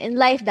ginagawa ngayon in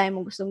life, dami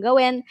mong gustong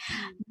gawin.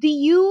 Do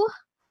you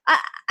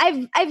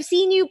I've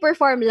seen you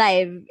perform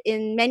live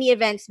in many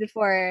events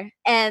before,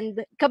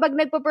 and kapag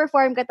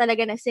nagpo-perform ka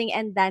talaga na sing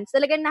and dance,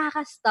 talagang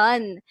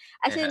nakaka-stun.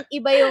 As in,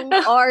 iba yung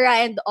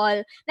aura and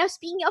all. Now,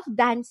 speaking of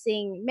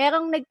dancing,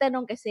 merong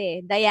nagtanong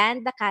kasi,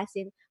 Diane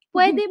Dacasin,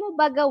 pwede mo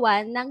ba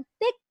gawan ng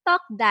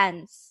TikTok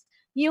dance?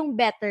 Yung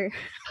better.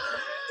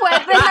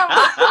 Pwede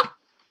naman.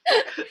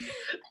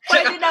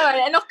 Pwede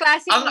naman. Anong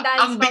klaseng dance?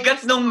 Ang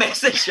bigat nung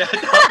message siya.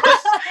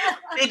 Tapos,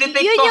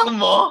 iti-TikTok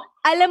mo?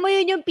 Alam mo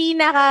yun yung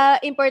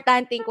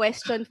pinaka-importanting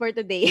question for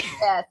today.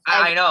 Yes.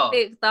 I know.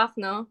 TikTok,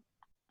 no?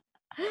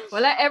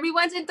 Wala,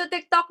 everyone's into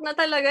TikTok na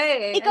talaga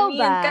eh. Ikaw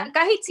ba?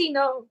 Kahit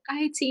sino.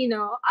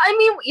 I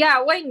mean,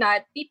 yeah, why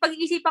not?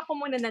 Pag-iisipan ko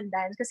muna ng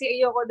dance kasi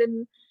ayoko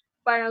din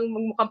parang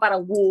magmukhang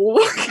parang woo.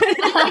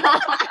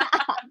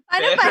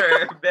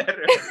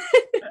 Better.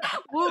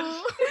 Woo.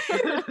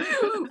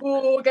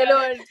 Woo,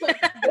 ganun.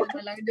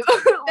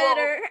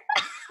 Better.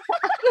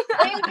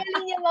 Ay,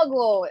 galing niya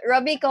mag-wow.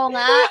 Robbie ko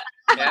nga.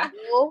 Yeah?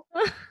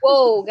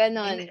 Wow,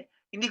 ganun.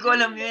 Hindi ko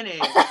alam yun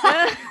eh.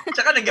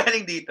 Tsaka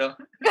nanggaling dito.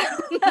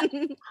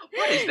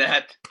 What is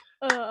that?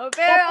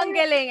 Pero ang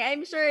galing.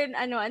 I'm sure,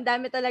 ang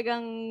dami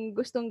talagang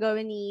gustong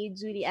gawin ni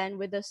Julian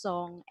with the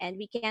song. And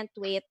we can't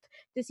wait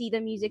to see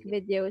the music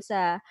video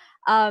sa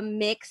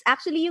mix.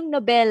 Actually, yung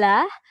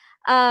Nobela,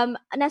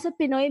 nasa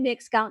Pinoy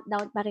Mix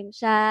Countdown pa rin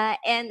siya.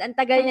 And ang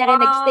tagal niya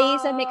rin nagstay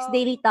sa Mix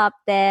Daily Top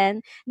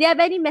 10. Do you have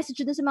any message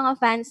dun sa mga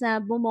fans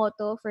na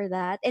bumoto for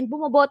that? And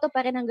bumoboto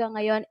pa rin hanggang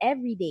ngayon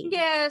every day.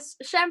 Yes.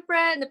 Syempre,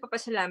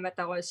 napapasalamat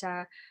ako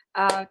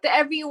to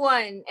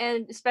everyone,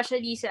 and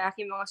especially sa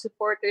aking mga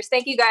supporters.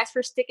 Thank you guys for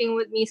sticking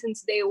with me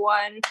since day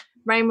one.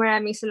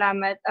 Maraming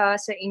salamat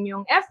sa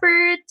inyong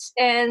efforts,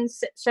 and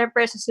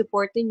syempre sa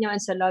support niyo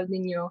and sa love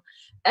niyo.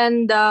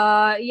 And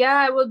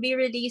I will be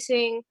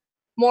releasing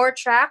more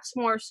tracks,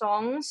 more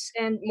songs,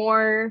 and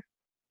more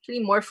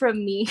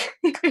from me.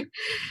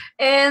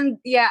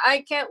 And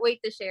I can't wait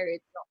to share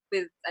it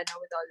with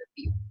all of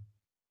you.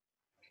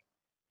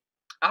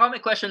 Ako may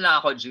question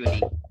lang ako,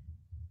 Julie.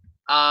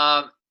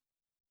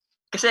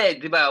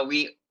 Kasi, di ba,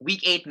 week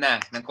 8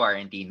 na ng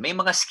quarantine. May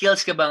mga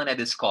skills ka bang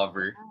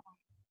na-discover?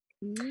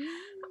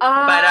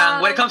 Parang,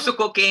 when it comes to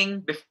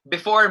cooking,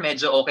 before,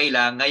 medyo okay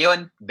lang.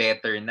 Ngayon,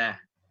 better na.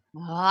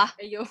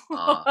 Ayun.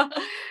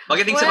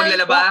 Pagdating sa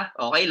maglalaba,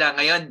 okay lang.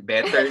 Ngayon,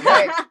 better na.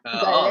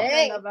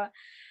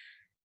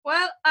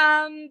 Well,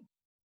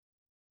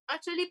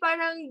 actually,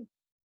 parang,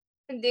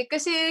 hindi.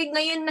 Kasi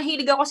ngayon,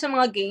 nahilig ako sa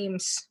mga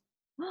games.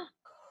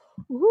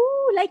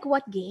 Ooh, like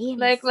what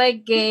games? Like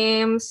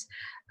games,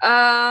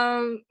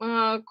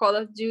 Call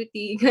of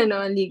Duty,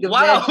 League of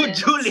Wow,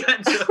 Legends.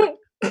 Julian!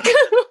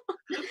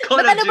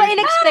 Ba't ano ba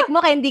in-expect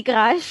mo? Candy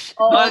Crush?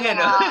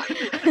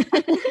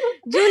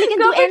 Julie can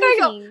do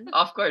anything.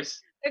 Of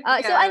course.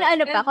 So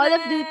ano pa? Call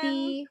of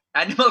Duty.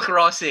 Animal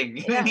Crossing.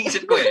 Yeah.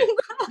 Iniisip ko eh.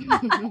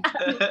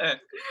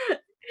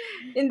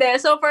 Hindi.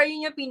 So far,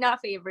 yun yung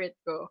pinaka-favorite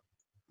ko.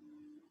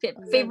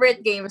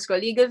 Favorite games ko,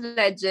 League of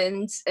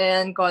Legends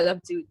and Call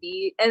of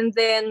Duty. And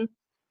then,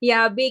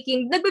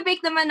 baking.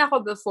 Nagbe-bake naman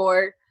ako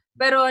before,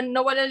 pero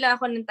nawala lang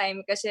ako ng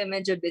time kasi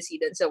medyo busy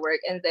din sa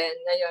work. And then,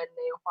 ngayon,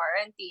 na yung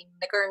quarantine,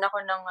 nagkaroon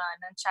ako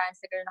ng chance,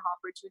 nagkaroon ako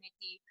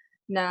opportunity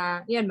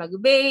na,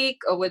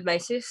 mag-bake with my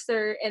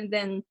sister. And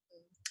then,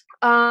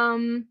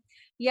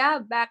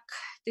 back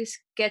to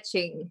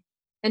sketching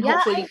and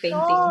hopefully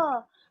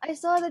painting. I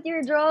saw that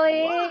you're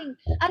drawing.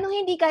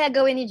 Anong hindi kaya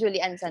gawin ni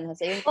Julie Ann San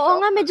Jose? Oo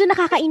nga, medyo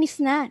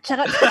nakakainis na.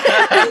 Charot.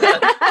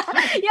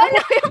 Yan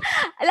yung,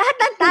 lahat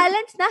ng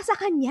talents nasa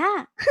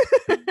kanya.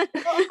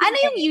 Ano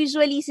yung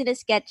usually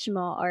sina-sketch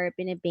mo or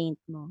pinapaint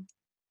mo?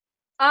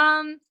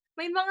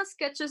 May mga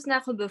sketches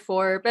na ako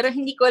before, pero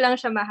hindi ko lang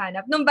siya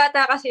mahanap. Nung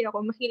bata kasi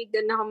ako, mahilig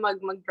din ako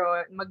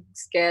mag-draw,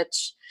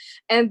 mag-sketch.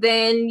 And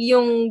then,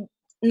 yung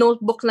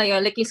notebook na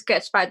yun, like yung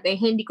sketchpad,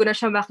 hindi ko na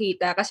siya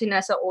makita kasi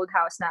nasa old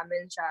house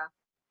namin siya.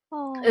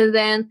 Oh. And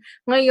then,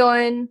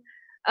 ngayon,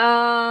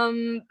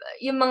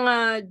 yung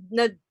mga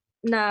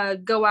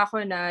nagawa ko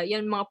na,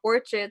 yung mga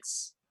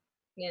portraits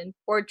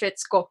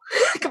ko.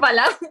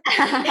 Kapala.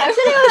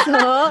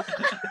 Seryoso?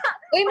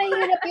 Uy,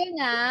 mahirap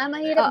yun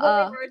Mahirap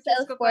gawin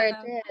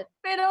self-portrait.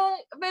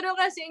 Pero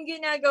kasi yung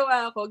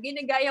ginagawa ko,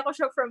 ginagaya ko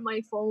siya from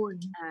my phone.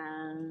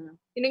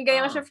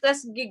 Ginagaya ko siya,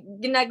 tapos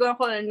ginagawa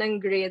ko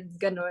ng grid,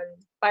 ganun,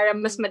 para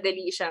mas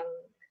madali siyang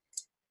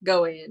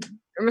gawin.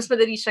 Or mas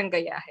madali siyang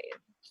gayahin.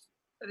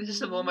 This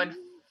is a woman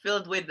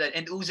filled with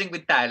and oozing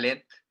with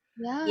talent.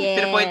 Yeah. Yes.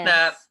 To the point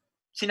na,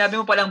 sinabi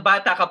mo palang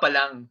bata ka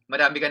palang,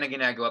 marami ka na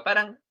ginagawa.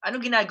 Parang,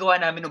 anong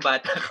ginagawa namin nung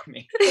bata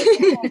kami?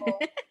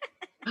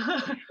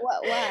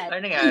 What?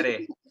 Ano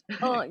nangyari?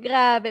 Oh,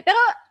 grabe.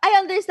 Pero I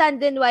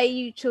understand din why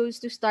you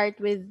chose to start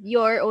with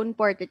your own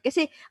portrait.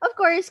 Kasi, of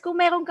course, kung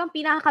meron kang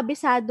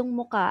pinakakabisadong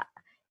muka,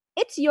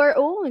 it's your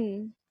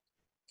own.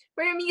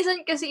 Pero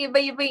minsan kasi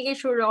iba-iba yung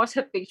itsura ko sa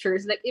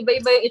pictures. Like,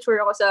 iba-iba yung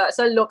itsura ko sa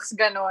looks,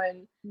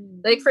 ganon.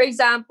 Like, for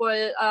example,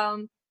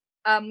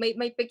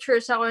 may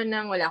pictures ako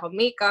ng wala akong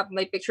makeup.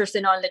 May pictures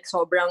din ako like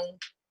sobrang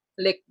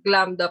like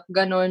glammed up,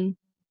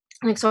 ganon.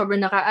 Like,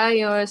 sobrang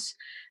nakaayos.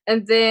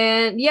 And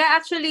then,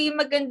 actually,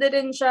 maganda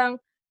rin siyang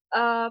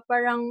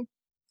parang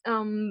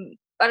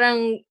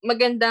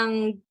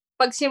magandang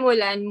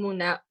pagsimulan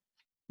muna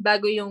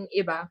bago yung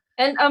iba.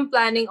 And I'm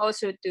planning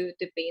also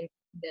to paint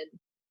then.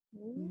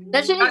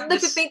 Actually,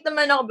 nag-paint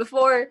naman ako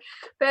before,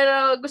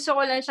 pero gusto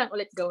ko lang siyang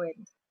ulit gawin.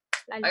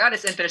 I got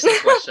this interesting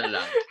question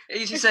lang.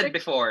 You said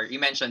before, you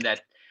mentioned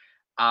that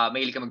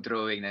mahilig ka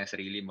mag-drawing ng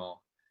sarili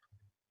mo,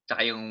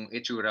 tsaka yung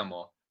itsura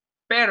mo.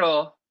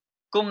 Pero,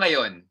 kung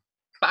ngayon,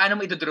 paano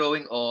mo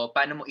ito-drawing o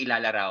paano mo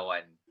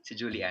ilalarawan si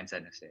Julie Ann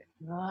San Jose?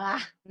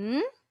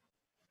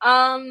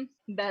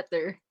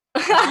 Better.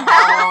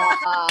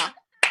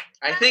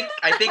 I think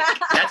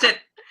that's it.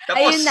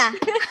 Tapos. Ayun na.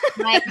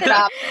 Mic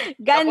drop.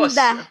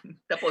 Ganda.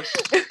 Tapos.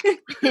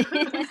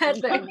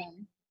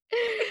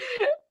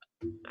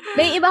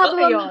 May iba ka pa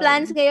bang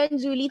plans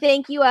ngayon, Julie?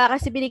 Thank you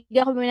kasi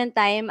binigyan ko mo ng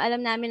time. Alam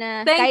namin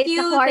na kahit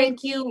sa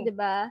quarantine,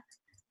 diba?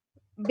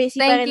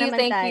 Busy pa rin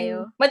naman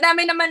tayo.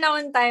 Madami naman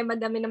akong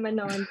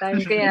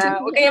time.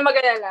 Kaya huwag kayong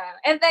mag-alala.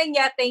 And then,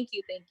 thank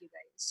you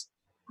guys.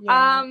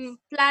 Yes.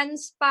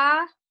 Plans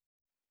pa,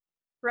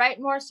 write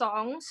more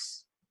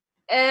songs,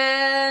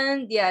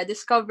 and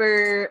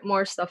discover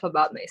more stuff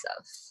about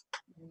myself.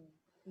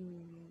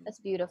 That's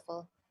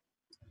beautiful.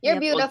 You're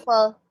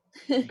beautiful.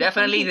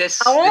 Definitely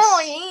this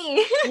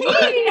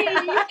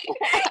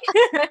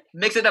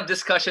mix it up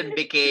discussion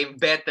became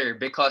better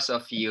because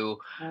of you.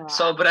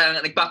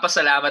 Sobrang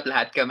nagpapasalamat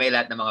lahat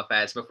ng mga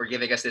fans for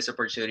giving us this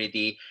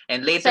opportunity.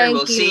 And later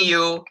we'll see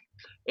you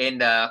in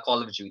the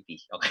Call of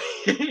Duty.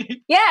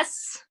 Okay?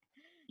 Yes!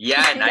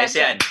 Yan, nice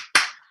yan.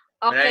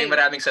 Okay.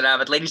 Maraming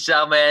salamat. Ladies and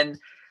gentlemen,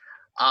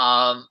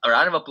 a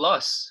round of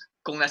applause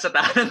kung nasa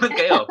tahanan man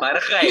kayo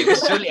para kay Miss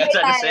Julie Ann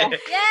San Jose.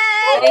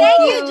 Yay!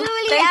 Thank you,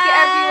 Julie. Thank you,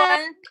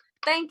 everyone.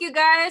 Thank you,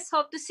 guys.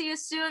 Hope to see you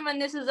soon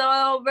when this is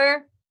all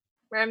over.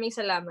 Maraming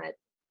salamat.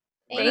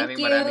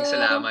 Maraming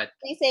salamat.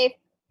 Stay safe.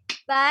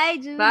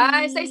 Bye, Julie.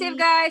 Bye. Stay safe,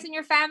 guys, and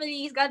your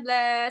families. God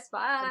bless.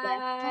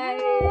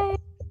 Bye.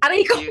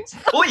 Aray ko.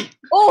 Uy!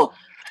 Oh!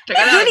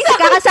 Julie,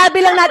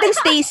 kakasabi lang natin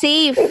stay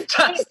safe.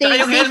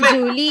 Stay yung safe, helmet.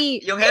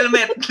 Julie. Yung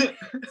helmet.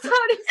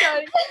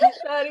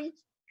 Sorry.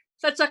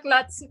 Such a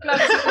clumsy.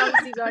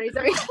 Sorry.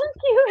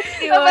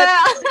 Cute. Bye.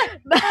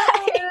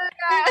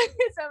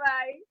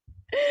 Bye.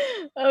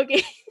 Okay.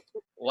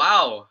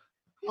 Wow.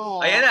 Oh.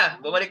 Ayan na,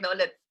 bumalik na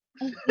ulit.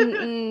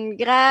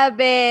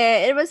 Grabe.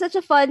 It was such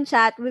a fun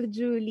chat with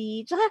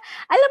Julie. Tsaka,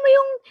 alam mo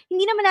yung,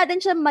 hindi naman natin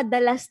siya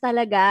madalas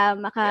talaga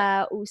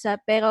makausap,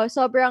 pero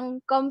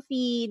sobrang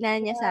comfy na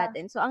niya sa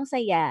atin. So, ang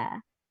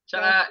saya.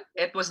 Tsaka,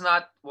 it was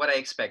not what I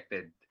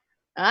expected.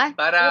 Ah?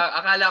 Parang,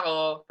 akala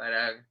ko,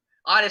 parang,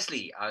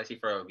 honestly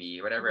for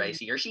Robbie, whatever I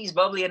see her, she's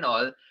bubbly and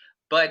all,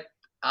 but,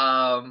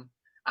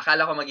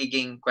 akala ko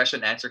magiging question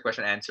answer, but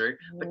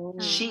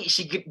she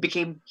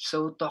became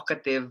so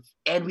talkative,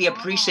 and we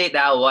appreciate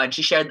that one.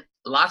 She shared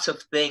lots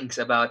of things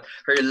about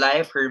her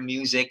life, her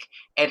music,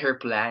 and her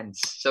plans.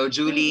 So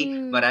Julie,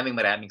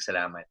 maraming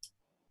salamat.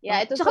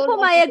 Yeah, ito Tsaka so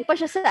pumayag pa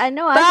siya sa sa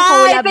Bye!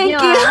 collab Thank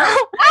niyo. you!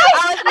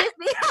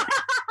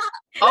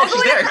 Oh,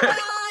 she's there.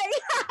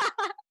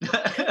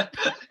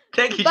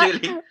 Thank you,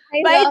 Julie.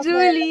 Bye,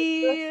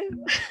 Julie.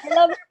 I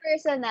love her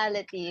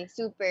personality.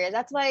 Super.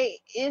 That's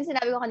why, yun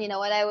sinabi ko kanina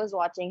when I was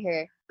watching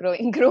her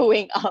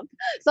growing up.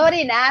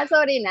 Sorry na.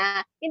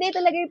 Hindi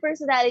talaga yung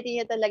personality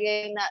niya talaga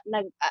yung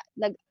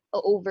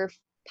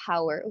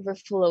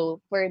overflow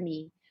for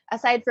me.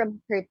 Aside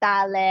from her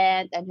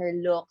talent and her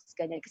looks,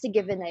 ganyan. Kasi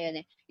given na yun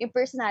eh. Yung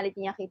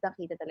personality niya,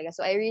 kitang-kita talaga.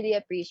 So I really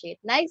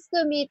appreciate. Nice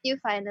to meet you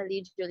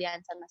finally,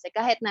 Julian Sanmase.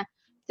 Kahit na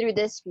through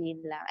the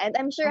screen lang. And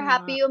I'm sure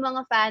happy yung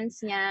mga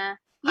fans niya.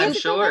 I'm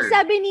sure.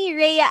 Sabi ni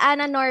Rhea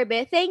Ana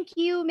Norbe, thank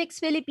you, Mix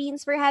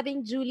Philippines, for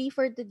having Julie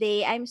for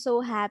today. I'm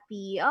so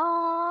happy.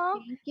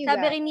 Oh,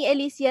 sabi rin ni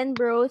Elysian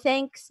Bro,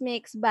 thanks,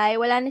 Mix. Bye.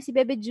 Wala na si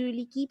Bebe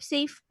Julie. Keep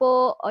safe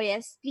po. Oh,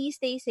 yes. Please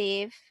stay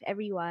safe,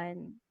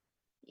 everyone.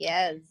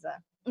 Yes.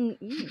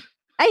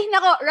 Ay,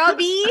 nako,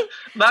 Robbie!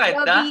 Bakit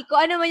Robbie,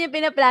 kung ano man yung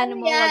pinaplano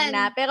mo, wag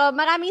na. Pero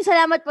maraming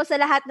salamat po sa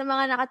lahat ng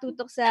mga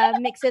nakatutok sa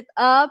Mix It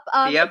Up.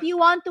 If you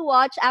want to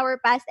watch our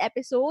past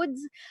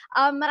episodes,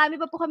 marami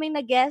pa po kaming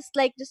nag-guest.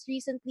 Like just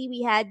recently, we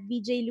had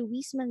VJ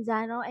Luis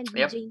Manzano and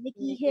VJ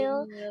Nikki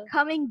Hill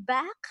coming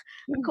back,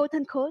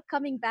 quote-unquote,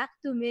 coming back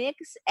to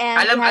Mix.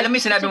 And alam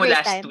mo yung sinabi mo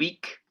last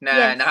week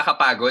na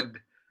nakakapagod?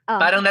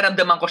 Parang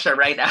naramdaman ko siya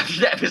right after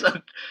the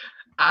episode.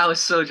 I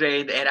was so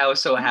drained and I was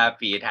so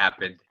happy it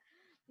happened.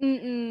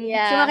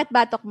 Yeah. Sumakit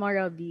batok mo,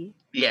 Robbie.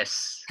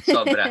 Yes,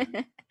 sobra.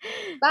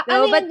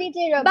 Ano yung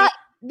DJ Robbie?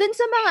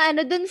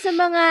 Dun sa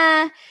mga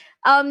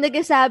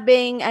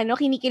nagsasabing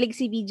kinikilig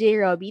si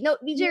VJ Robbie.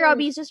 No, VJ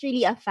Robbie is just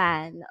really a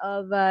fan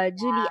of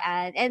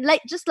Julianne, and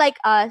just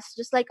like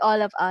all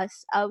of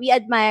us, we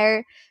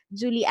admire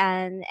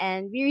Julianne,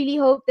 and we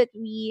really hope that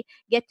we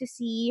get to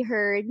see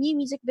her new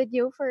music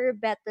video for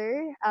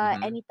Better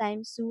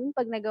anytime soon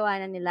pag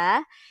nagawa na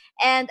nila.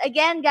 And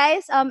again,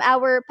 guys,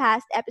 our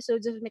past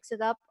episodes of Mix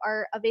It Up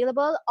are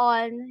available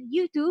on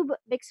YouTube,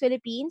 Mix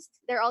Philippines.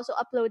 They're also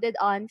uploaded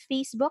on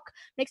Facebook,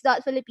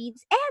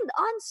 Mix.Philippines, and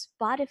on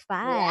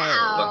Spotify.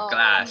 Wow.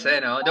 Class,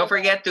 no? Don't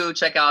forget to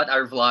check out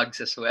our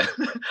vlogs as well.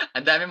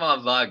 Ang dami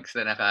mga vlogs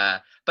na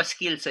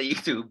nakapaskil sa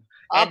YouTube.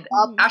 And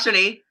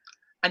actually,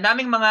 ang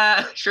daming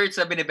mga shirts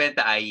na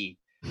binibenta ay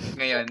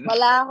ngayon.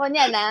 Wala ako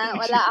niyan,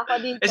 Wala ako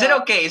dito.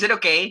 Is it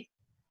okay?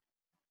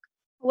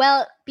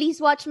 Well,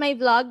 please watch my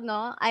vlog,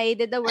 no? I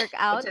did the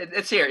workout.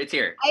 It's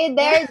here. I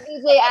dare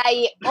DJ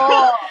Ai.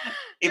 Oh.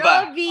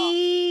 Iba.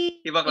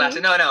 Robbie! Ibang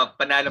klase. No.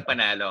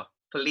 Panalo.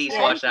 Please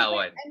watch that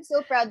one. I'm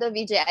so proud of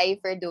VJ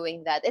Ai for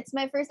doing that. It's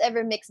my first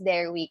ever Mix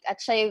Dare week at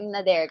siya yung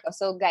na-dare ko.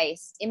 So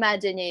guys,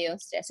 imagine nyo yung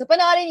stress. So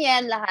panoorin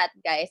yan lahat,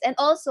 guys. And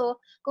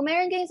also, kung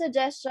meron kayong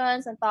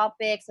suggestions and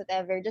topics,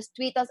 whatever, just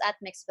tweet us at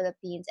Mix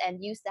Philippines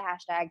and use the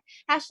hashtag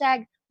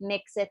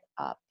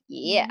 #MixItUp.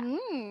 Yeah.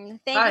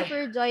 Thank you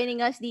for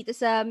joining us dito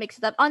sa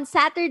Mix It Up. On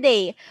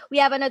Saturday,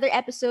 we have another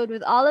episode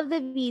with all of the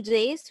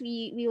VJs.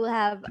 We will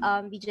have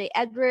VJ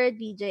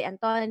Edward, VJ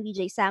Anton, and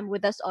VJ Sam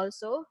with us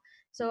also.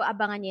 So,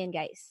 abangan niyo yan,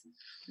 guys.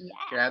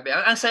 Yeah. Grabe.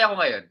 Ang saya ko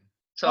ngayon.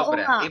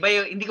 Sobra. Iba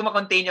yung, hindi ko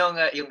makontain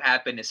yung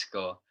happiness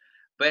ko.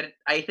 But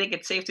I think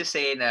it's safe to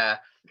say na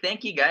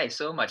thank you guys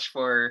so much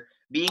for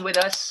being with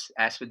us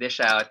as we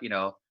dish out,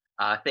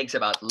 things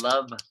about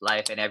love,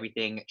 life, and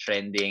everything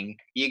trending.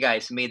 You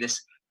guys made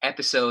this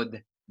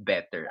episode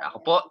better. Ako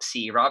po,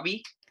 si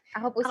Robbie.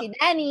 Ako po si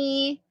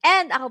Danny.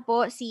 And ako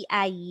po, si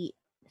Ai.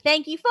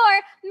 Thank you for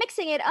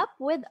mixing it up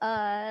with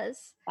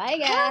us. Bye,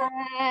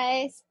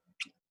 guys.